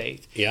mom's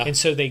faith. Yeah. And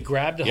so they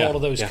grabbed a Yeah, hold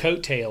of those yeah.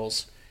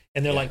 coattails,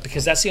 and they're Yeah. like,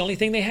 because that's the only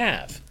thing they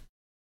have.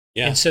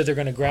 Yeah. And so they're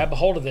going to grab a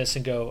hold of this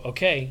and go,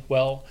 okay,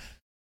 well,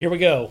 here we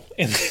go.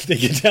 And they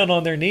get down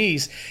on their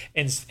knees,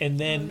 and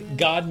then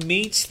God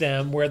meets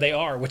them where they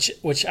are,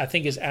 which I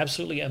think is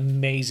absolutely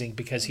amazing,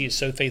 because he is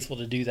so faithful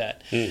to do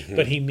that. Mhm.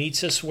 But he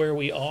meets us where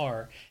we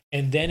are,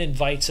 and then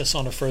invites us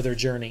on a further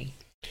journey.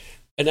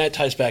 And that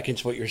ties back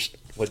into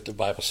what the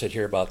Bible said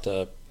here about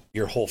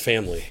your whole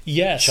family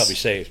Yes. shall be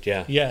saved.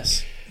 Yeah.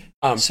 Yes.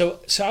 Um, So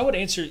I would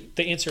answer,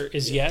 the answer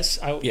is yes.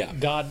 Yeah.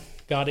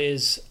 God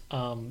is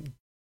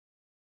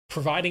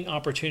providing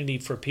opportunity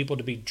for people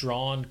to be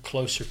drawn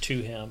closer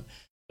to him,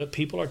 but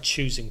people are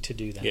choosing to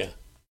do that. Yeah.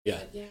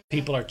 Yeah. yeah,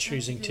 People are that's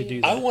choosing to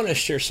pretty- do I that. want to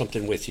share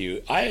something with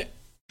you. I've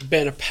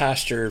been a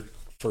pastor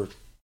for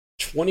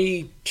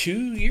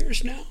 22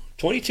 years now.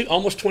 22,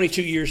 almost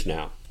 22 years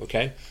now.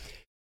 Okay.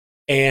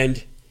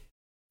 And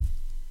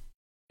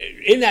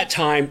in that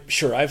time,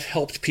 sure, I've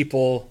helped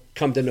people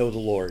come to know the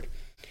Lord.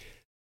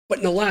 But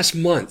in the last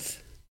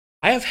month,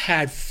 I have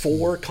had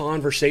 4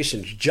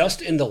 conversations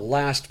just in the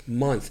last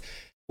month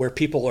where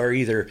people are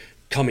either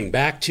coming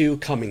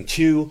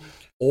to,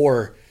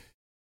 or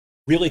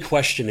really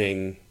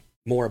questioning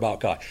more about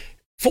God.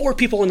 4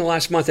 people in the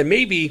last month, and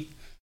maybe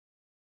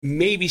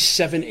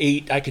 7,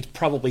 8 I could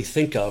probably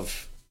think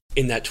of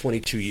in that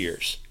 22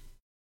 years.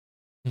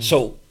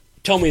 So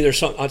tell me there's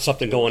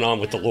something going on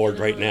with the Lord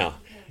right now.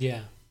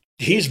 Yeah.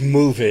 He's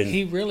moving.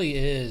 He really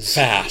is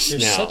Fast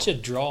There's now. such a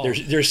draw.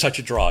 There's such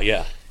a draw,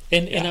 yeah.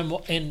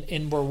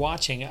 And we're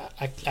watching.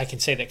 I can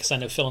say that because I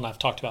know Phil and I've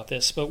talked about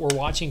this, but we're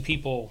watching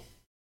people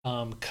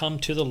come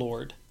to the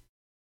Lord,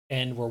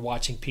 and we're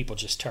watching people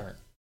just turn.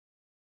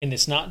 And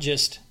it's not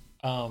just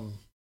well,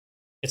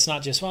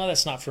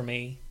 that's not for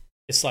me.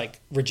 It's like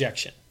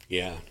rejection.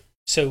 Yeah.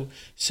 So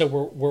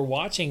we're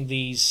watching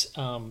these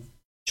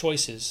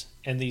choices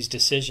and these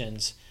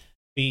decisions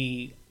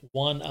be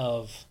one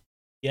of,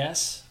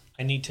 yes,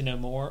 I need to know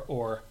more,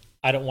 or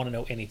I don't want to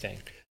know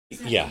anything. Is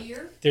that Yeah.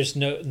 fear? There's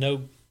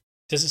no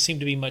doesn't seem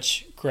to be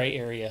much gray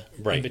area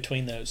Right. in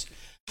between those.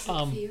 Is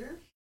it fear?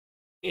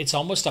 It's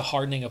almost a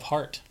hardening of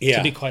heart, Yeah.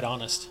 to be quite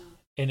honest.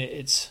 And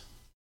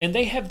and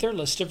they have their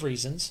list of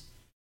reasons,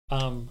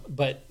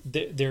 but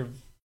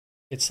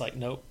it's like,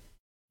 nope,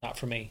 not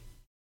for me.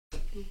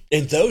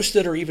 And those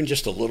that are even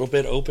just a little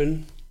bit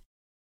open,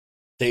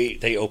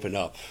 they open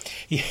up.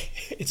 Yeah,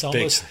 it's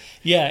almost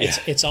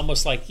it's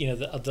almost like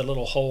the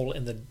little hole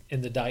in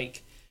the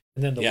dike,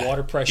 and then the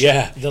water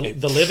pressure,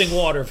 the living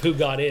water of who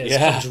God is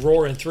comes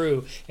roaring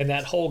through, and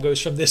that hole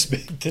goes from this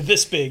big to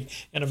this big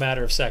in a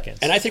matter of seconds.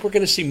 And I think we're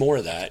going to see more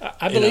of that.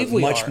 I believe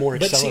we much are. more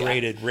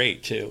accelerated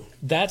rate too.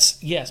 That's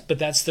but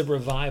that's the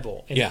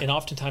revival, and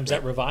oftentimes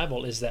that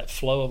revival is that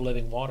flow of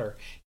living water,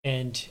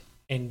 and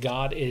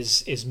God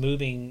is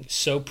moving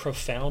so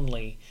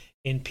profoundly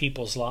in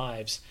people's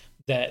lives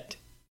that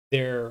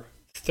their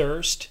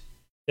thirst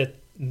that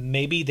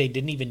maybe they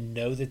didn't even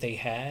know that they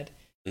had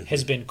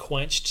has been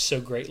quenched so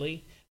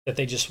greatly that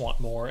they just want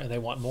more and they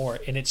want more.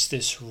 And it's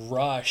this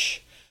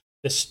rush,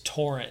 this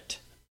torrent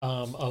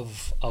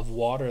of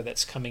water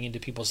that's coming into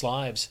people's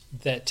lives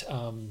that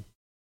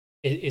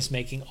is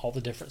making all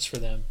the difference for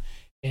them.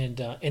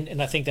 And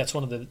I think that's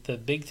one of the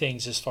big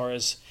things as far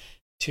as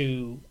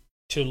to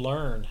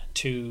learn,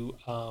 to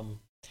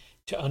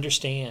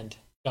understand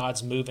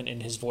God's movement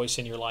in his voice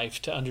in your life,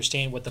 to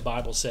understand what the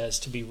Bible says,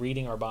 to be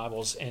reading our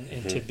Bibles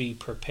and to be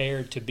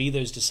prepared to be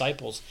those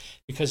disciples,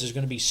 because there's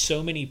going to be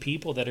so many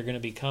people that are going to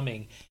be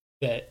coming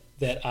that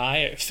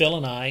Phil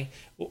and I,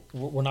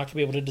 we're not going to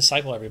be able to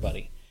disciple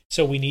everybody.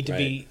 So we need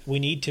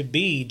to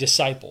be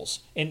disciples.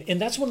 And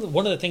that's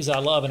one of the things that I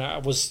love. And I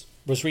was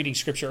reading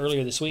scripture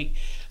earlier this week,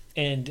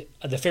 and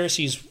the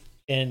Pharisees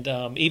and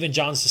even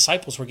John's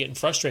disciples were getting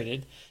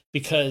frustrated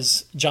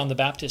because John the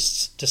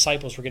Baptist's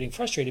disciples were getting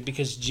frustrated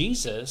because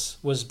Jesus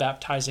was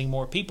baptizing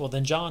more people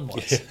than John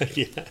was.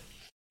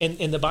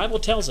 And the Bible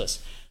tells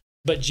us,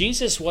 but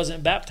Jesus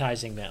wasn't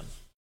baptizing them.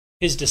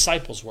 His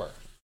disciples were.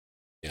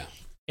 Yeah.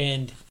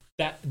 And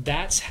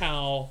that's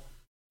how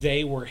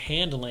they were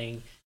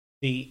handling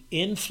the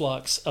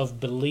influx of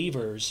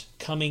believers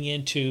coming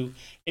into,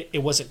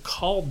 it wasn't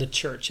called the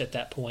church at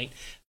that point,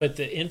 but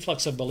the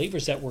influx of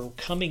believers that were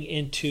coming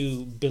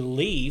into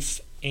belief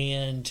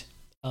and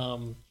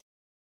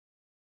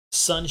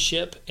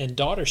sonship and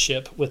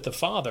daughtership with the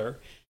Father,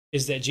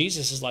 is that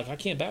Jesus is like, I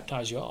can't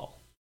baptize you all,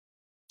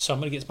 so I'm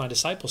going to get my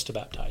disciples to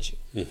baptize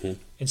you.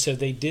 And so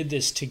they did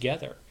this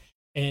together.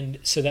 And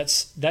so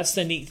that's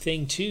the neat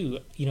thing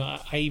too.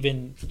 I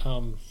even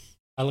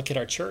I look at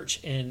our church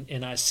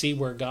and I see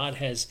where God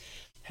has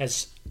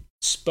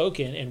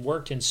spoken and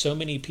worked in so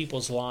many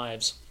people's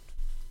lives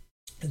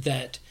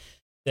that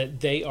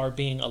they are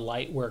being a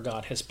light where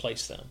God has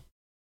placed them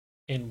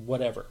in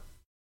whatever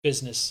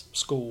business,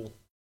 school,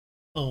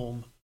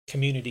 home,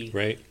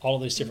 community, all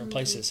of those different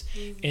places.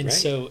 And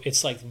so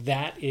it's like,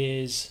 that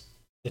is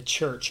the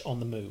church on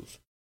the move.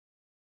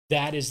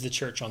 That is the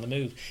church on the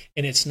move.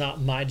 And it's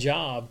not my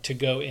job to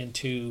go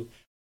into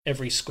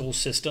every school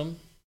system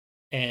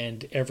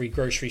and every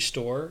grocery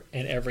store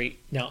and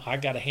now I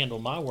got to handle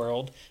my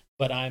world,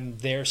 but I'm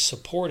there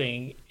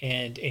supporting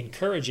and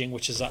encouraging,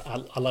 which is,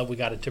 I love we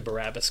got into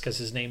Barabbas because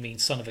his name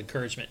means son of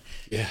encouragement.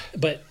 Yeah.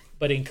 But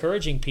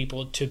encouraging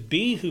people to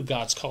be who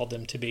God's called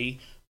them to be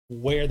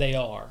where they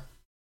are,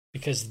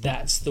 because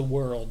that's the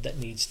world that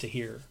needs to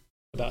hear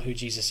about who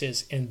Jesus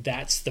is. And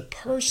that's the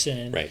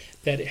person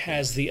that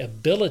has the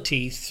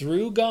ability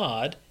through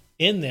God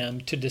in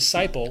them to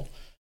disciple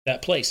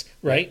that place,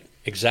 right?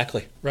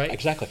 Exactly. Right.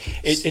 Exactly.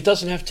 It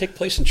doesn't have to take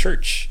place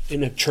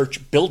in a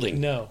church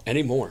building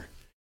anymore.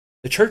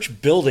 The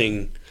church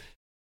building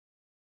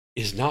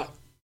is not,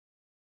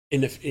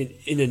 in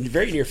the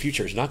very near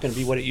future, is not going to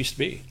be what it used to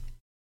be.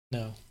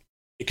 No.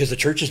 Because the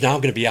church is now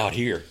going to be out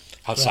here,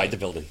 outside the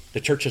building. The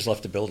church has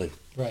left the building.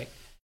 Right.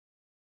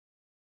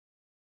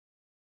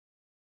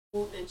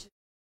 Won't mention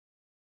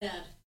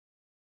that.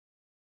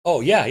 Oh,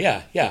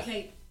 yeah.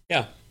 Okay.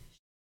 Yeah.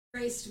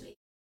 Praised me.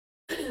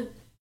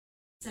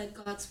 Said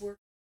God's work.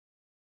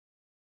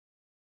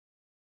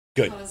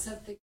 Good. Because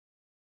of the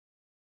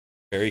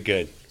Very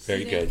good.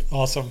 Very good.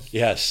 Awesome.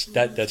 Yes,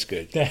 that's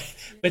good.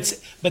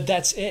 But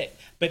that's it.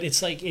 But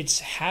it's like it's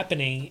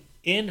happening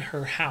in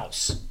her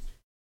house.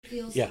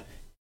 Yeah.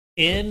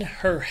 In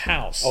her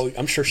house. Oh,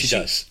 I'm sure she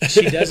does.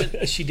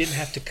 She didn't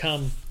have to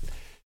come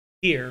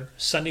here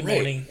Sunday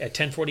morning at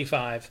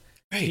 10:45.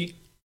 Right.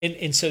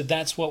 And so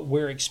that's what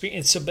we're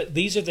experiencing. So, but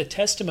these are the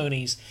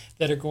testimonies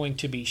that are going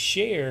to be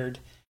shared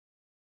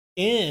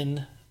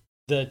in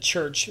the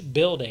church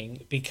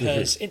building,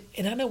 because,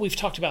 and I know we've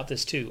talked about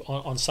this too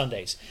on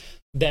Sundays,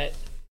 that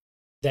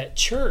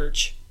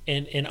church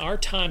and in our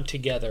time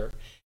together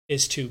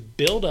is to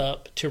build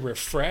up, to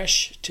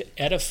refresh, to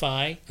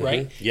edify,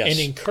 right? Yes. And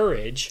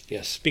encourage.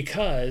 Yes.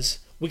 Because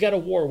we got a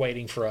war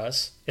waiting for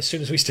us as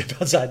soon as we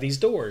step outside these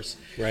doors.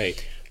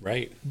 Right.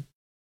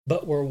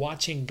 But we're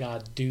watching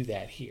God do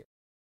that here.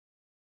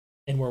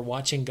 And we're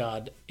watching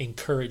God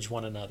encourage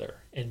one another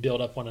and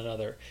build up one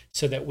another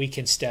so that we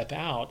can step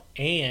out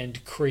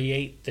and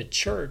create the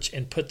church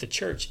and put the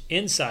church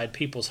inside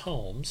people's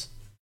homes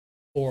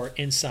or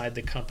inside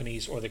the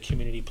companies or the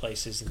community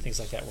places and things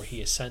like that where he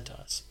has sent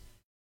us.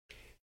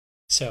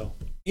 So,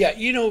 yeah,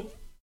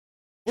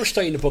 we're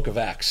studying the book of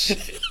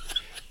Acts.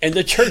 And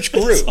the church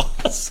grew.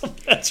 That's awesome.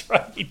 That's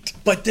right.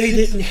 But they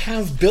didn't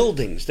have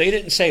buildings. They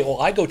didn't say,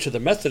 I go to the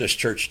Methodist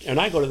church and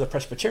I go to the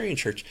Presbyterian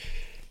church.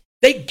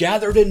 They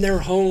gathered in their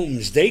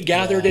homes. They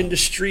gathered Yeah. in the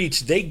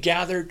streets. They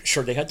gathered,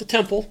 sure, they had the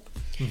temple,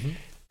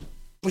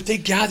 but they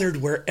gathered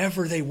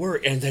wherever they were.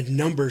 And the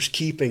numbers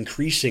keep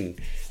increasing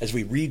as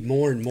we read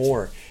more and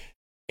more.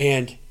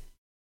 And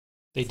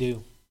They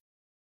do.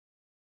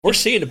 we're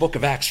seeing the book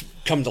of Acts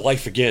come to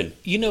life again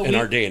in we-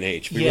 our day and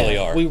age. We Yeah, really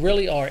are. We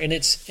really are. And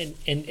it's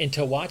and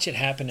to watch it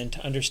happen and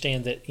to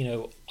understand that,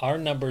 our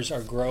numbers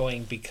are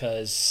growing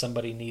because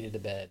somebody needed a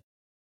bed.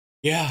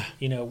 Yeah.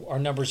 Our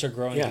numbers are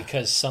growing Yeah.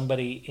 because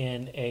somebody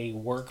in a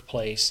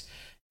workplace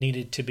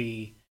needed to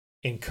be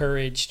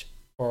encouraged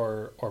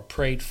or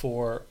prayed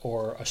for,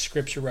 or a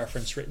scripture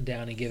reference written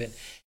down and given.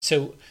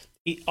 So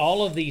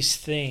all of these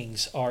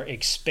things are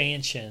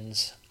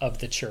expansions of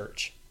the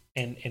church,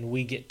 and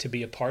we get to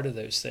be a part of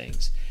those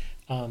things.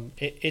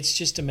 It's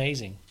just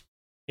amazing.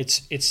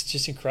 It's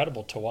just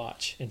incredible to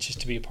watch and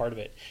just to be a part of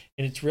it.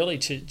 And it's really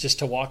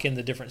to walk in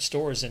the different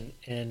stores and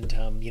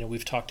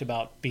we've talked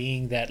about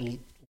being that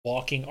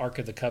walking Ark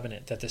of the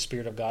Covenant, that the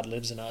Spirit of God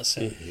lives in us,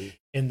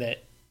 and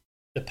that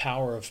the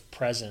power of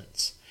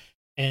presence,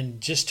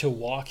 and just to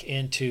walk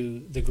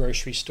into the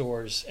grocery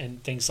stores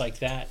and things like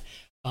that,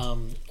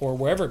 or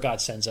wherever God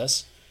sends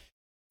us,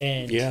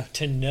 and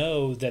to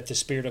know that the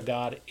Spirit of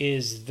God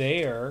is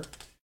there,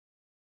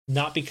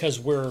 not because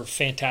we're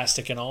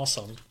fantastic and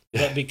awesome,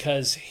 but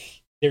because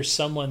there's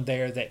someone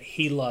there that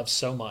He loves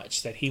so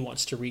much that He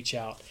wants to reach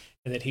out,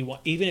 and that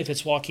even if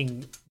it's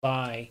walking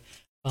by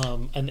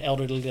an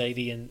elderly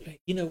lady, and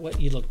you know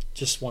what, you look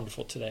just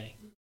wonderful today.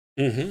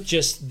 Mm-hmm.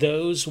 Just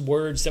those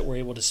words that we're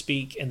able to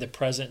speak and the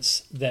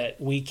presence that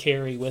we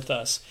carry with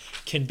us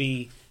can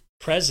be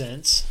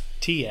presence,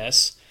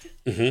 TS,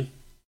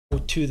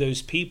 to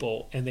those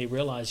people, and they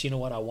realize, you know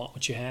what, I want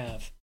what you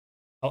have.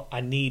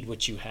 I need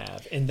what you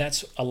have. And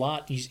that's a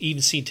lot. You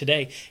even see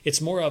today, it's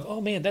more of,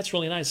 oh man, that's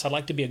really nice. I'd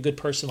like to be a good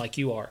person like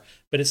you are.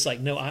 But it's like,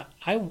 no,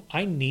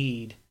 I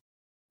need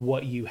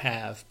what you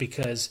have,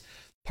 because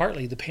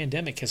partly the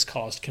pandemic has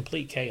caused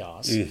complete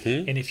chaos.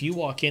 And if you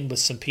walk in with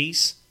some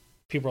peace,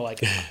 people are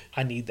like,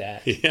 I need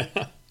that. Yeah.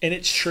 And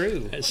it's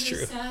true. That's There's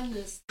true.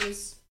 sadness,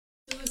 there's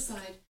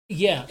suicide.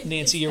 Yeah, It's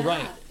Nancy, you're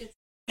right.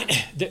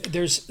 bad.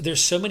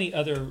 There's so many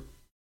other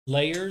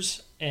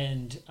layers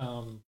and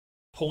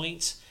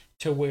points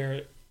to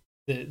where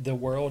the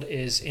world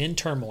is in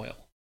turmoil,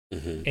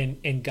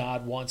 and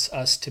God wants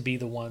us to be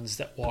the ones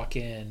that walk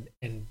in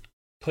and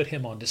put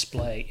Him on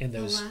display in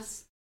those. The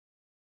last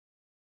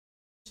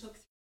took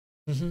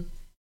Mm-hmm.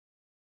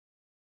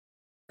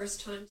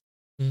 first time.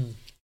 Mm.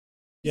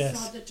 Yes.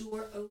 Saw the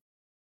door open.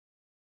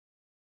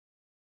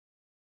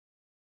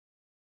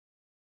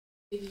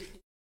 Maybe you could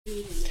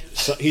read in there.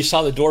 So he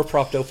saw the door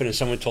propped open and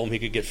someone told him he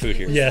could get food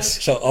here.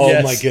 Yes. So, oh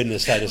Yes. my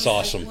goodness, that It is was like,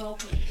 awesome.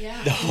 welcome.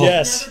 Yeah. Oh.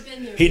 Yes. Never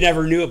been there. He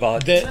never knew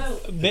about it.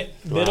 The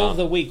middle of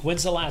the week.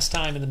 When's the last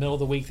time in the middle of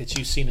the week that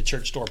you've seen a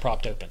church door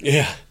propped open?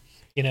 Yeah.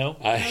 You know?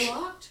 They're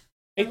locked.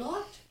 They're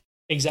locked.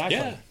 Exactly.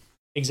 Yeah.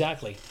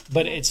 Exactly.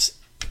 But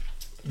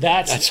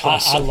that's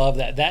awesome. I love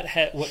that. That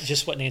had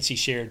just what Nancy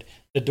shared.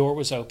 The door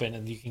was open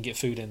and you can get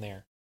food in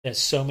there. There's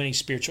so many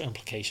spiritual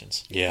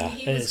implications. Yeah. And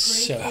he That was is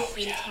so-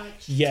 grateful and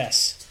touched.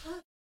 Yes.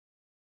 Touched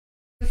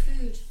for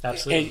food.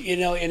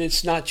 Absolutely. And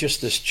it's not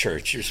just this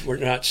church. We're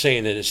not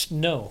saying that it's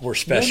No. we're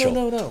special.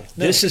 No.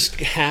 This is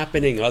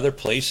happening other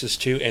places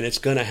too, and it's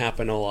going to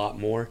happen a lot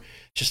more.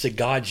 Just that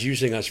God's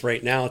using us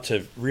right now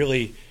to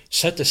really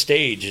set the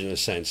stage, in a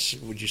sense.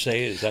 Would you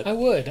say is that? I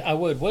would.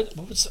 What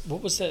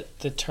was that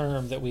the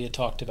term that we had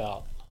talked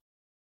about?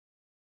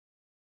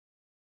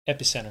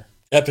 Epicenter.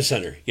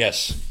 Epicenter,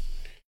 yes.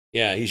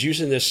 Yeah, he's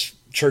using this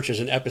church as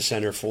an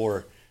epicenter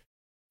for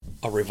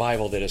a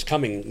revival that is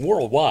coming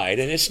worldwide,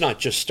 and it's not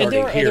just And starting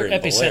there are here other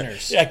in Blair.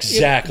 epicenters.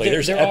 Exactly, There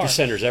there's are.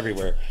 epicenters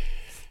everywhere.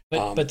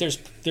 But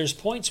there's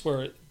points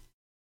where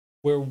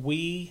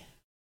we,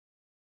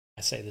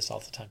 I say this all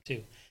the time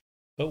too,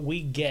 but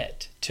we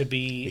get to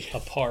be a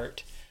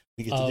part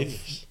We get to do of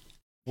this.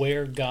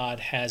 where God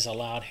has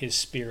allowed His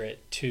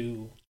Spirit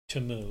to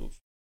move,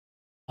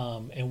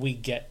 and we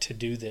get to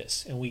do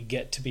this, and we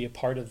get to be a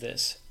part of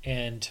this,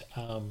 and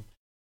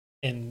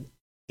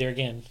there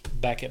again,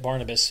 back at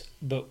Barnabas,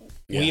 but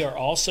we Yeah. are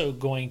also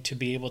going to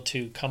be able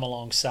to come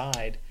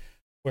alongside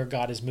where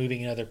God is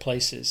moving in other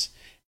places,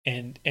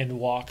 and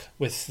walk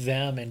with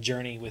them and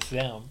journey with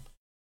them,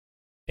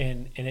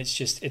 and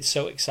it's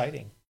so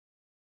exciting.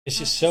 It's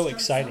just so Start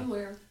exciting.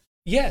 Somewhere.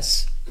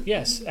 Yes,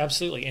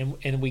 absolutely,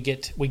 and we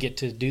get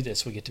to do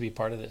this. We get to be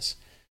part of this.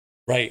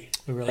 Right,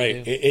 We really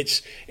right. do.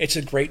 It's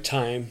a great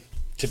time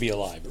to be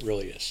alive. It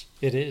really is.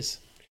 It is.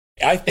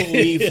 I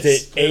believe Yes,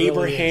 that it really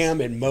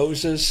Abraham and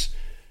Moses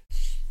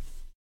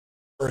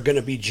are going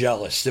to be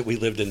jealous that we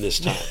lived in this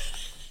time.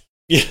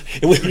 Yeah,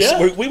 and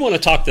we want to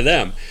talk to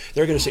them.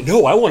 They're going to say,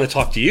 "No, I want to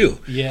talk to you.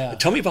 Yeah,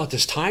 Tell me about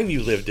this time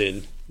you lived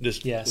in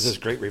this Yes. this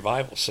great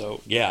revival."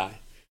 So yeah,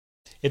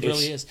 it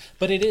really is.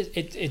 But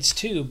it's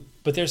too.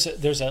 But there's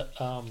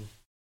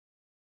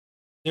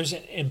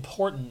an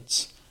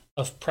importance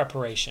of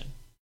preparation,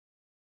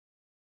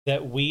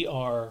 that we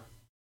are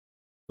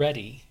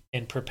ready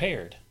and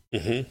prepared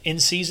mm-hmm. in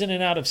season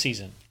and out of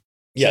season.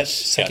 Yes.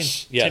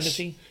 Second yes.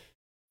 Timothy.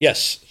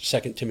 Yes.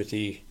 2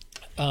 Timothy.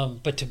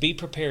 But to be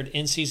prepared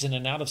in season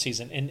and out of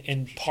season,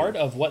 and part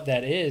of what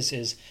that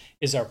is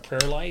our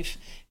prayer life.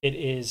 It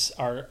is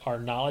our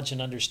knowledge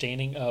and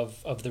understanding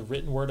of the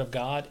written word of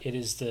God. It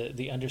is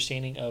the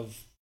understanding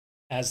of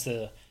as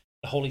the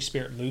Holy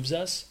Spirit moves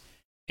us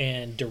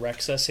and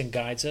directs us and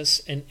guides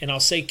us, and I'll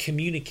say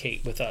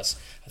communicate with us.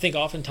 I think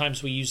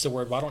oftentimes we use the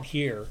word, well,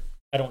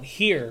 I don't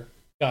hear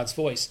God's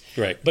voice.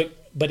 Right.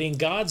 But in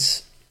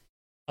God's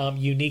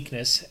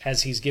uniqueness,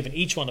 as he's given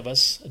each one of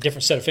us a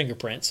different set of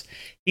fingerprints,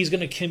 he's going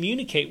to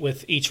communicate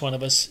with each one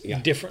of us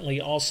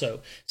differently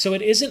also. So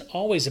it isn't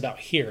always about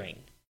hearing.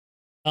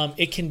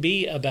 It can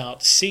be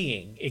about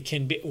seeing. It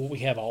can be, we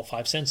have all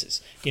five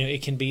senses.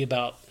 It can be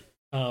about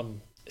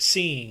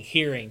seeing,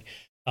 hearing,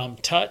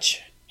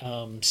 touch,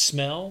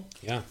 smell.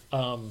 Yeah.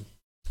 I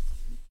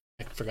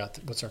forgot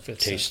what's our fifth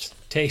Taste. sense?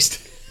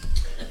 Taste.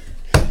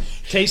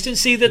 Taste and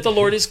see that the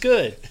Lord is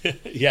good.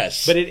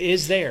 Yes. But it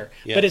is there.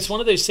 Yes. But it's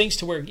one of those things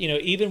to where,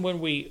 even when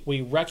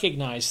we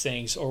recognize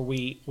things or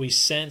we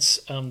sense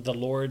the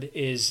Lord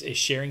is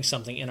sharing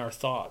something in our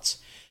thoughts,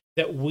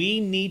 that we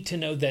need to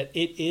know that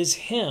it is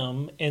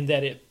him and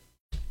that it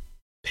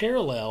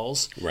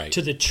parallels Right.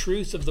 to the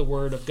truth of the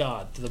Word of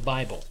God, to the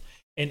Bible.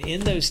 And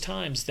in those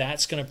times,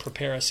 that's going to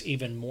prepare us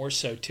even more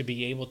so to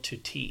be able to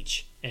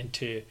teach and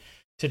to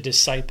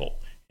disciple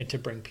and to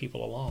bring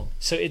people along.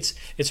 So it's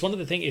one of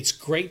the things, it's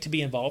great to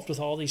be involved with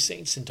all these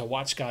things and to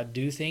watch God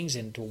do things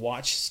and to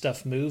watch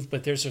stuff move,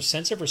 but there's a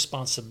sense of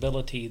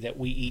responsibility that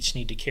we each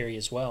need to carry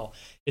as well,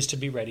 is to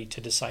be ready to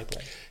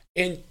disciple.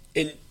 And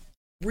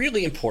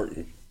really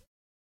important,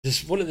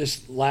 this one of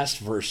this last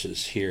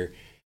verses here.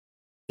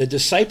 The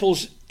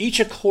disciples, each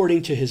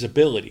according to his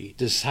ability,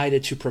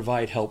 decided to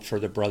provide help for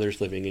the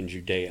brothers living in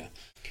Judea.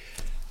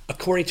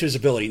 According to his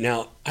ability.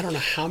 Now, I don't know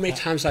how many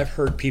times I've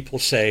heard people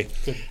say,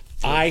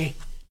 I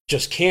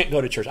just can't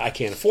go to church. I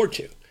can't afford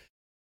to.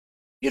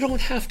 You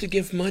don't have to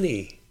give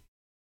money.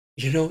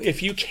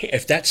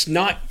 If that's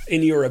not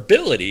in your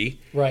ability,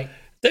 Right.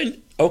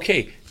 then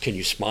okay, can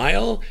you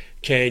smile?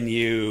 Can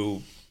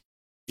you,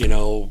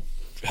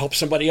 help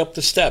somebody up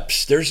the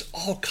steps? There's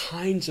all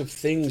kinds of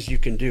things you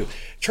can do.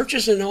 Church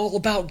isn't all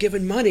about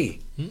giving money.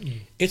 Mm-mm.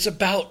 It's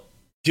about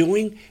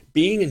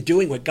being and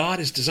doing what God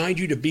has designed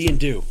you to be and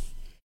do.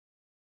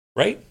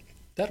 Right?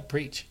 That'll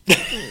preach.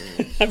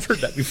 I've heard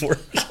that before.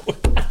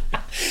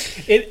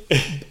 It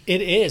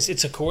is.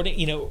 It's according.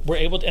 We're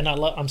able to, and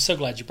I'm so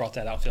glad you brought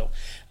that out, Phil,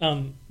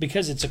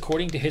 because it's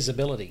according to his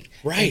ability.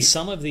 Right. And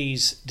some of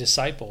these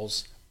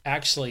disciples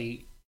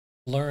actually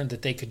learned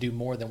that they could do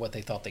more than what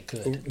they thought they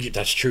could.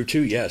 That's true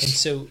too. Yes. And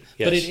so,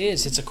 Yes. but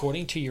it's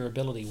according to your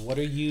ability. What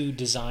are you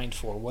designed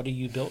for? What are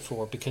you built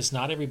for? Because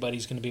not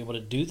everybody's going to be able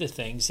to do the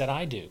things that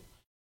I do,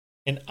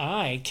 and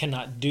I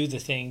cannot do the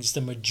things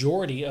the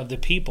majority of the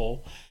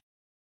people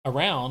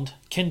around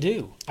can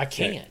do. I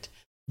can't.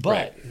 But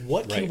Right.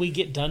 what can Right. we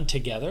get done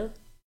together?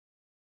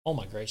 Oh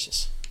my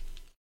gracious.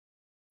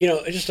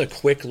 Just a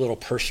quick little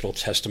personal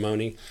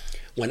testimony.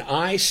 When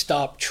I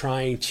stopped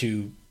trying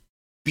to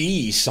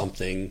be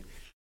something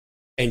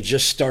and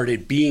just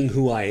started being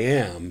who I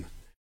am,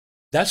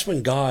 that's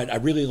when I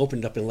really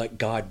opened up and let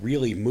God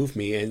really move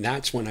me. And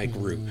that's when I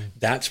grew.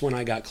 That's when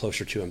I got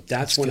closer to him.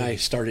 That's when I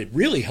started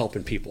really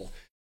helping people.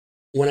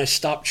 When I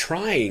stopped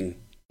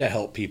trying to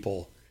help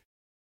people,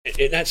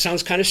 that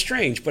sounds kind of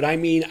strange, but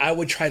I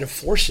would try to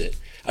force it.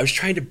 I was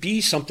trying to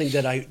be something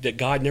that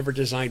God never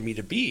designed me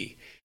to be.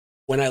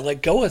 When I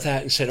let go of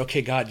that and said,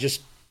 okay, God,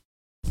 just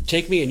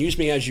take me and use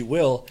me as you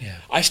will,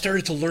 I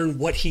started to learn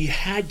what he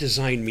had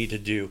designed me to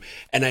do.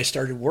 And I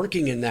started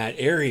working in that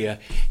area.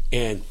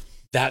 And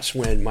that's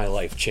when my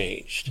life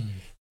changed.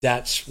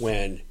 That's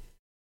when,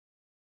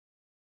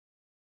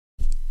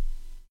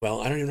 I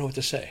don't even know what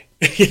to say.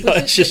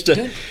 It's just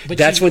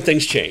that's when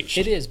things changed.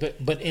 It is, but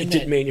in it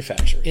didn't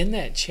manufacture. In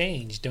that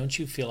change, don't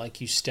you feel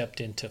like you stepped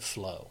into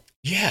flow?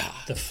 Yeah.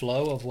 The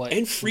flow of what?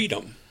 And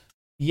freedom.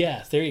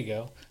 Yeah, there you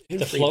go. And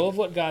the freedom. flow of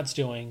what God's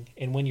doing,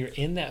 and when you're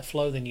in that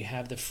flow, then you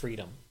have the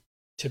freedom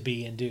to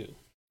be and do.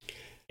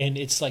 And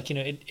it's like,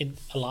 a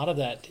lot of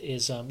that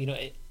is, I'm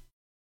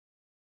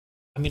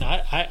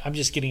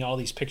just getting all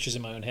these pictures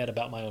in my own head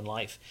about my own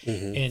life.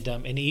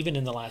 Mm-hmm. And even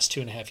in the last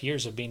 2.5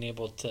 years of being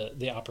able to,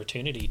 the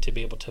opportunity to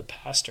be able to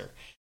pastor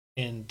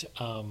and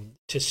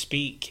to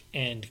speak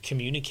and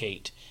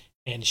communicate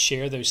and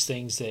share those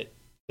things that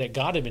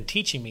God had been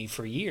teaching me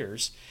for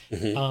years,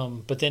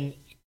 but then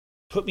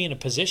put me in a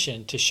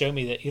position to show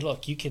me that, hey,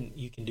 look, you can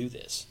do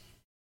this.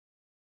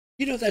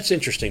 That's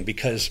interesting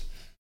because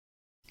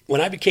when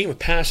I became a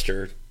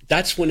pastor,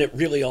 that's when it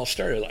really all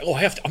started. Like,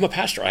 I'm a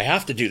pastor. I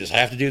have to do this. I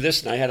have to do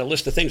this. And I had a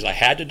list of things I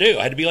had to do.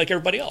 I had to be like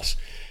everybody else.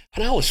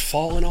 And I was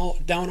falling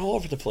down all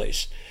over the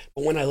place.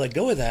 But when I let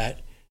go of that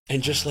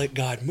and just let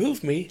God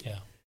move me,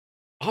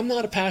 I'm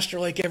not a pastor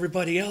like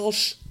everybody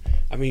else.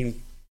 How many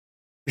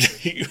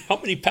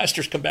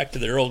pastors come back to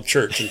their old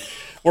church and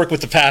work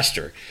with the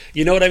pastor?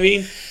 You know what I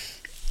mean?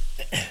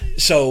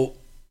 So,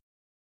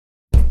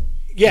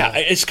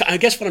 I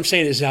guess what I'm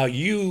saying is how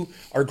you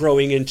are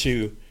growing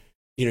into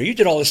you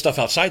did all this stuff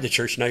outside the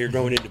church. Now you're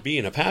growing into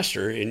being a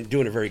pastor and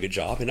doing a very good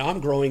job. And I'm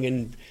growing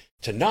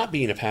into not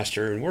being a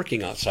pastor and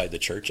working outside the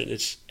church. And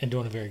it's, And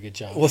doing a very good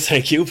job. well,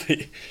 thank you.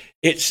 But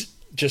it's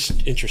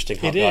just interesting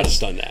how It God is. has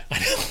done that.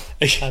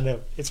 I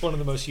know. It's one of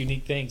the most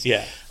unique things.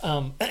 Yeah.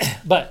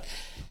 But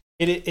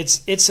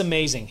it's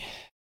amazing.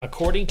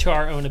 According to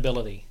our own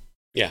ability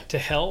Yeah.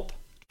 to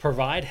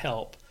provide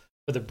help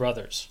for the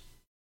brothers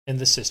and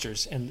the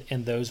sisters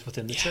and those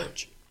within the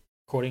church,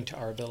 according to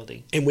our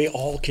ability. And we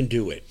all can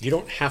do it. You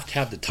don't have to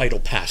have the title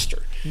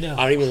pastor. No.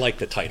 I don't even like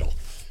the title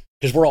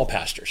because we're all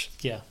pastors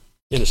Yeah.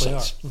 in a We are.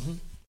 sense. Mhm.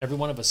 Every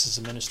one of us is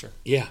a minister.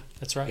 Yeah.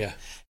 That's right. Yeah.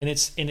 And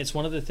it's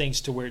one of the things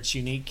to where it's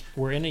unique.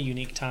 We're in a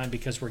unique time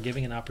because we're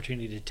giving an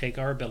opportunity to take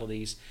our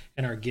abilities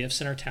and our gifts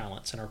and our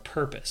talents and our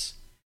purpose,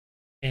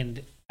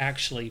 and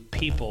actually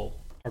people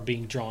are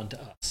being drawn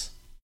to us.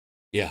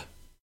 Yeah.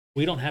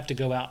 We don't have to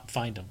go out and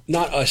find them.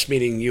 Not us,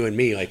 meaning you and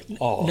me, like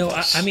all No, of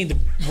us. I mean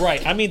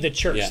the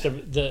church.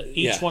 Yeah. Each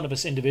Yeah. one of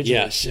us individually.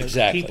 Yes,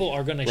 exactly. People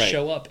are going to Right.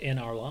 show up in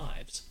our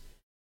lives,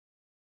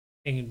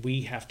 and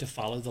we have to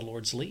follow the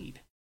Lord's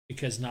lead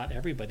because not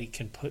everybody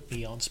can put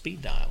me on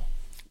speed dial.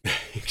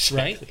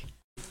 Exactly.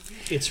 Right?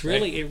 It's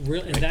really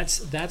and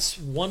that's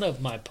one of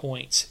my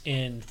points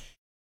in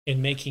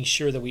making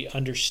sure that we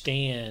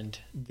understand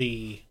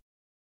the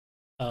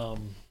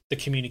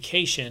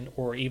communication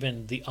or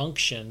even the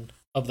unction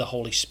of the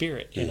Holy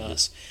Spirit in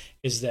us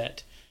is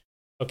that,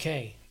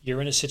 okay,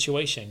 you're in a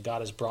situation,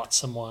 God has brought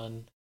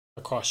someone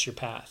across your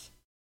path.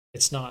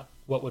 It's not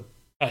what would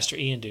Pastor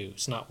Ian do.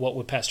 It's not what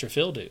would Pastor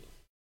Phil do.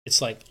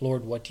 It's like,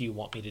 Lord, what do you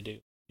want me to do?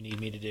 You need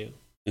me to do?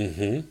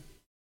 Mm-hmm.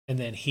 And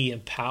then he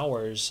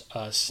empowers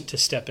us to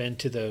step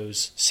into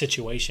those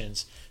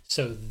situations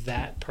so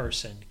that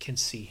person can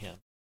see him.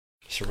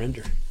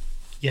 Surrender.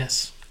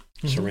 Yes.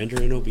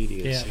 Surrender and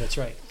obedience. Yeah, that's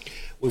right.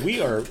 Well,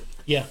 we are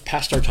Yeah.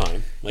 past our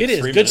time. Like It is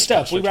 3 good minutes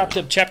stuff. past We our wrapped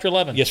time. up chapter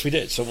 11. Yes, we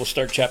did. So we'll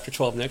start chapter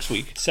 12 next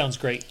week. Sounds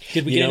great.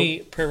 Did we You get know- any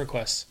prayer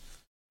requests?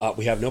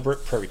 We have no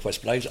prayer requests,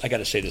 but I got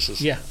to say this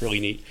is Yeah.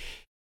 really neat.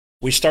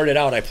 We started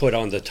out, I put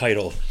on the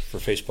title for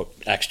Facebook,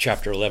 Acts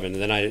chapter 11,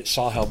 and then I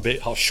saw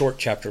how short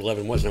chapter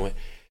 11 was, and I went,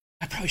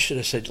 I probably should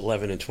have said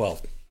 11 and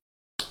 12.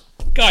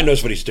 God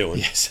knows what he's doing.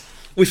 Yes.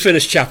 We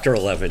finished chapter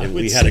 11, and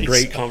would we had a say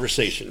great so.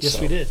 conversation. Yes,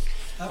 so- we did.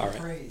 I'm All right.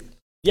 afraid.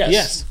 Yes.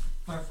 Yes.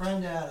 My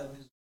friend Adam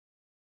is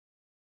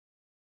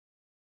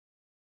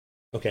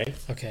Okay.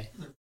 Okay.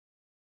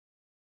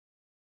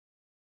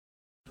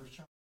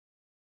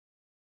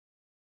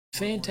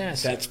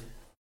 Fantastic. That's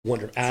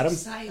wonderful. Adam,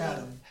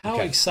 Adam. How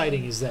Okay.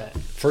 exciting is that?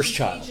 first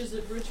child. Teaches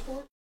at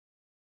Bridgeport?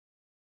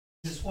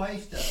 His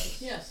wife does.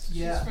 Yes,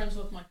 Yeah. she's friends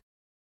with my.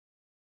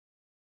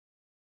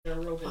 They're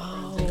real good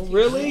friends. They Oh, teach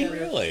really? together.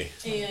 Really?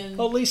 And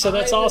Oh, Lisa,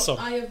 that's awesome.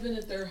 I have been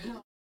at their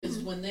house is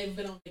when they've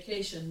been on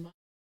vacation. My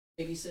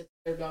babysits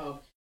their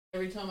dog.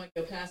 Every time I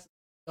go past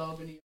the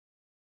dog, and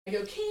I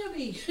go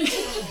Cammy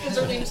because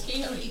her name's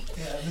Cammy.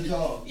 Yeah, the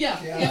dog.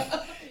 Yeah,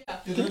 yeah.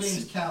 Her name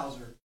is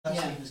Cowser. That's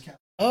Yeah. her name is Cowser.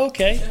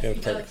 Okay. We have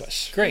a prayer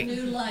request. Great.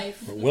 New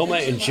life. Wilma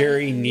and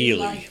Jerry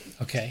Neely.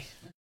 Okay.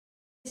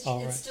 It's, All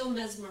it's right. still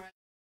mesmerizing.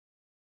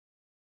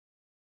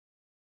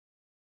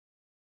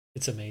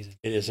 It's amazing.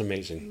 It is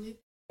amazing.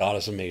 God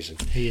is amazing.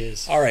 He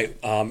is. All right.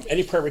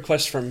 Any prayer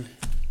requests from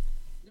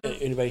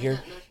anybody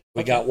here?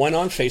 We got one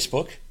on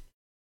Facebook,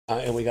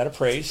 and we got a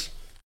praise.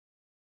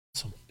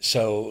 Awesome.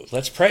 So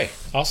let's pray.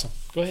 Awesome.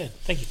 Go ahead.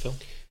 Thank you, Phil.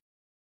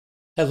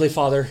 Heavenly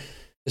Father,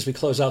 as we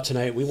close out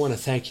tonight, we want to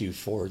thank you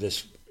for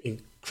this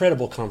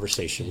incredible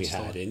conversation Yes, we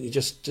had, Lord. and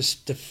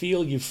just to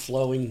feel you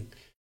flowing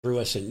through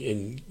us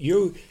and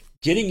you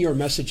getting your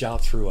message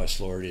out through us,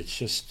 Lord. It's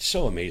just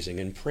so amazing.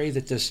 And pray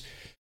that this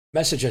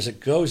message, as it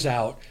goes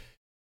out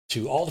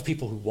to all the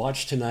people who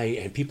watch tonight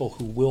and people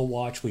who will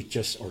watch,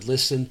 or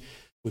listen,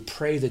 we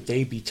pray that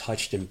they be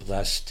touched and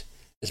blessed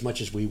as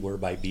much as we were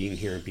by being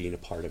here and being a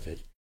part of it.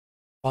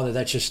 Father,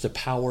 that's just the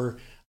power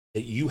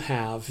that you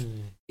have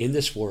in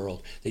this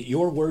world, that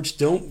your words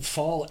don't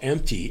fall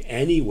empty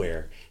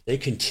anywhere. They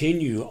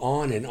continue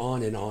on and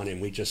on and on.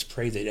 And we just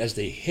pray that as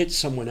they hit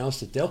someone else,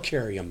 that they'll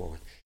carry them on.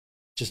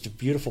 Just a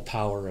beautiful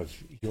power of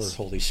your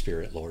Holy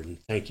Spirit, Lord. And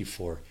thank you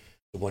for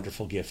the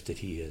wonderful gift that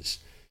he is.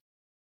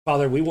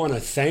 Father, we want to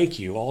thank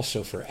you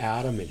also for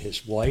Adam and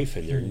his wife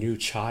and their new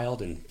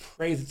child, and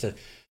pray that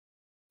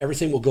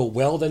everything will go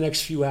well the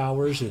next few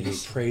hours. And we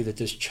pray that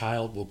this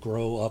child will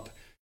grow up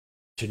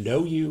to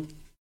know you,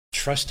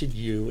 trusted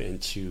you,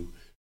 and to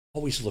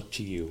always look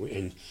to you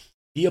and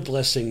be a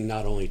blessing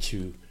not only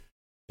to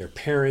their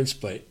parents,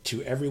 but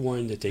to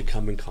everyone that they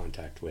come in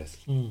contact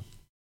with. Mm.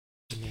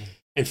 Amen.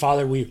 And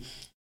Father, we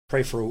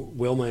pray for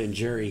Wilma and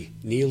Jerry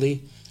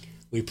Neely.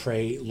 We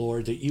pray,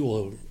 Lord, that you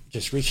will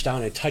just reach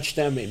down and touch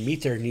them and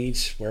meet their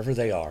needs wherever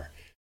they are,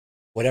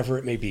 whatever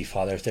it may be,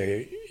 Father. If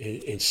they're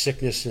in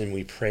sickness, then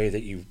we pray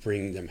that you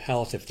bring them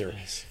health. If they're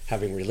Yes.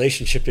 having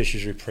relationship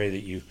issues, we pray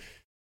that you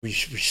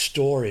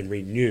restore and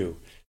renew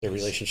their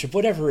relationship,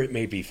 whatever it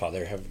may be,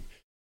 Father. Have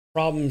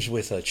problems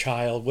with a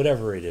child,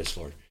 whatever it is,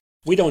 Lord.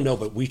 We don't know,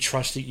 but we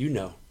trust that you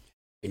know,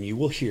 and you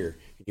will hear,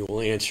 and you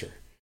will answer.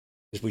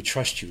 as we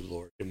trust you,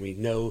 Lord, and we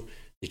know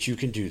that you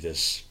can do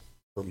this.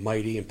 For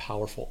mighty and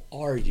powerful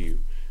are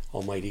you,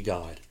 Almighty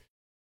God.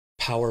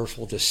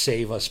 Powerful to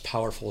save us,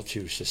 powerful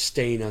to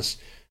sustain us,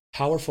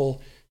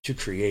 powerful to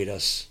create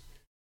us.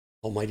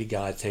 Almighty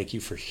God, thank you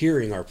for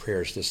hearing our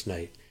prayers this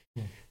night.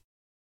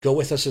 Go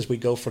with us as we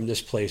go from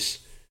this place.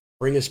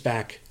 Bring us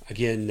back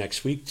again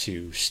next week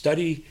to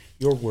study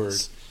your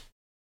word.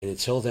 And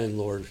until then,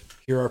 Lord,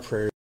 hear our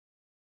prayers.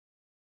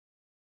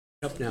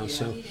 Up now,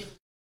 so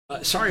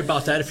sorry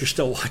about that if you're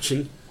still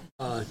watching.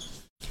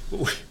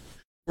 We'll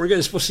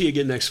see you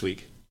again next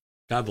week.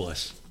 God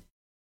bless.